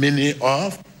is the meaning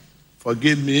of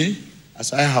forgive me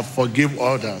as I have forgiven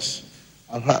others.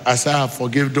 As I have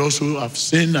forgiven those who have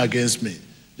sinned against me.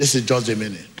 This is just the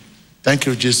meaning. Thank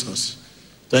you, Jesus.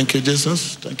 Thank you,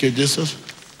 Jesus. Thank you, Jesus.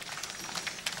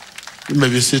 You may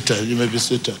be seated. You may be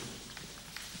seated.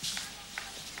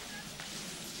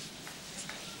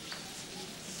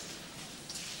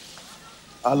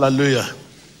 Hallelujah.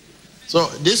 So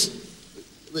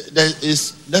there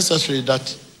is necessary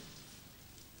that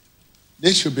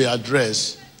this should be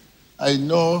addressed. I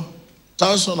know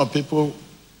thousands of people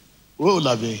will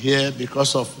have been here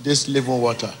because of this living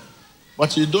water.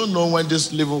 But you don't know when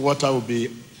this living water will be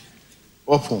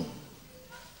open.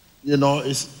 You know,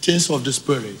 it's things of the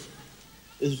Spirit.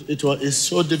 It's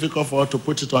so difficult for us to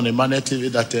put it on a manner TV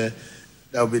that there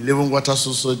will be living water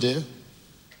so there.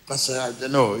 Because I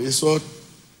don't know, it's so...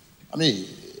 I mean,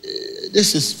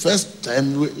 this is first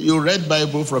time you read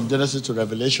Bible from Genesis to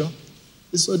Revelation.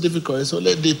 It's so difficult. It's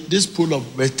only this pool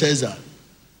of Bethesda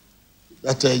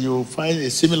that you find a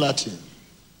similar thing.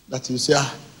 That you say,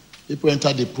 people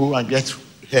enter the pool and get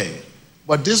hair.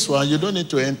 But this one, you don't need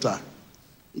to enter.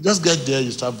 You just get there,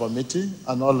 you start vomiting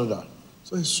and all of that.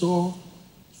 So it's so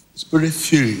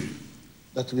spirit-filled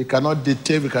that we cannot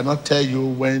detail, we cannot tell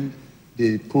you when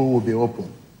the pool will be open.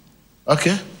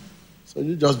 Okay? So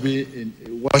you just be in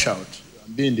wash out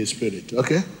and be in the Spirit.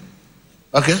 Okay?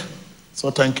 Okay?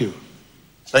 So thank you.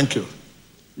 Thank you.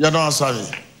 You don't answer me.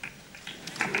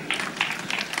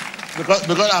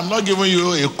 Because I'm not giving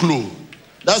you a clue.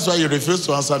 That's why you refuse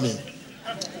to answer me.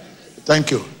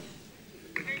 Thank you.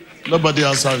 Nobody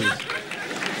answer me.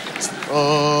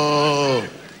 Oh.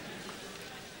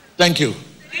 Thank you.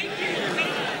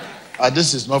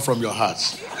 This is not from your heart.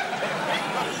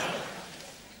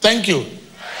 Thank you.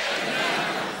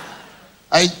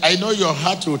 I know your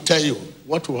heart will tell you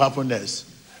what will happen next.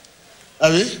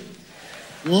 Have you?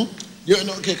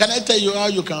 Okay, can I tell you how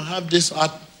you can have this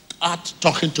art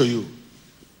talking to you?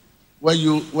 When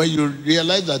you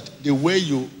realize that the way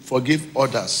you forgive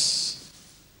others,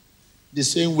 the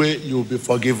same way you'll be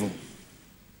forgiven.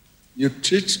 You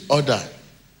treat others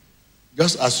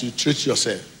just as you treat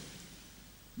yourself.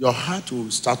 Your heart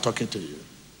will start talking to you.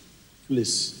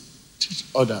 Please, treat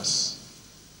others.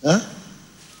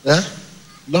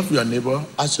 Love your neighbor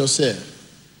as yourself.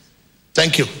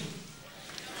 Thank you.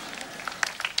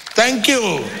 Thank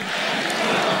you.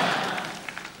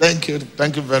 Thank you.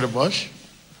 Thank you very much.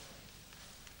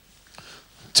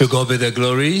 To God be the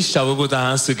glory. Shall we put our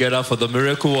hands together for the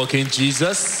miracle working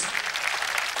Jesus?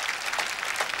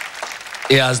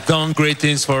 He has done great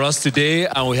things for us today,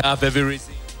 and we have every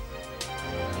reason.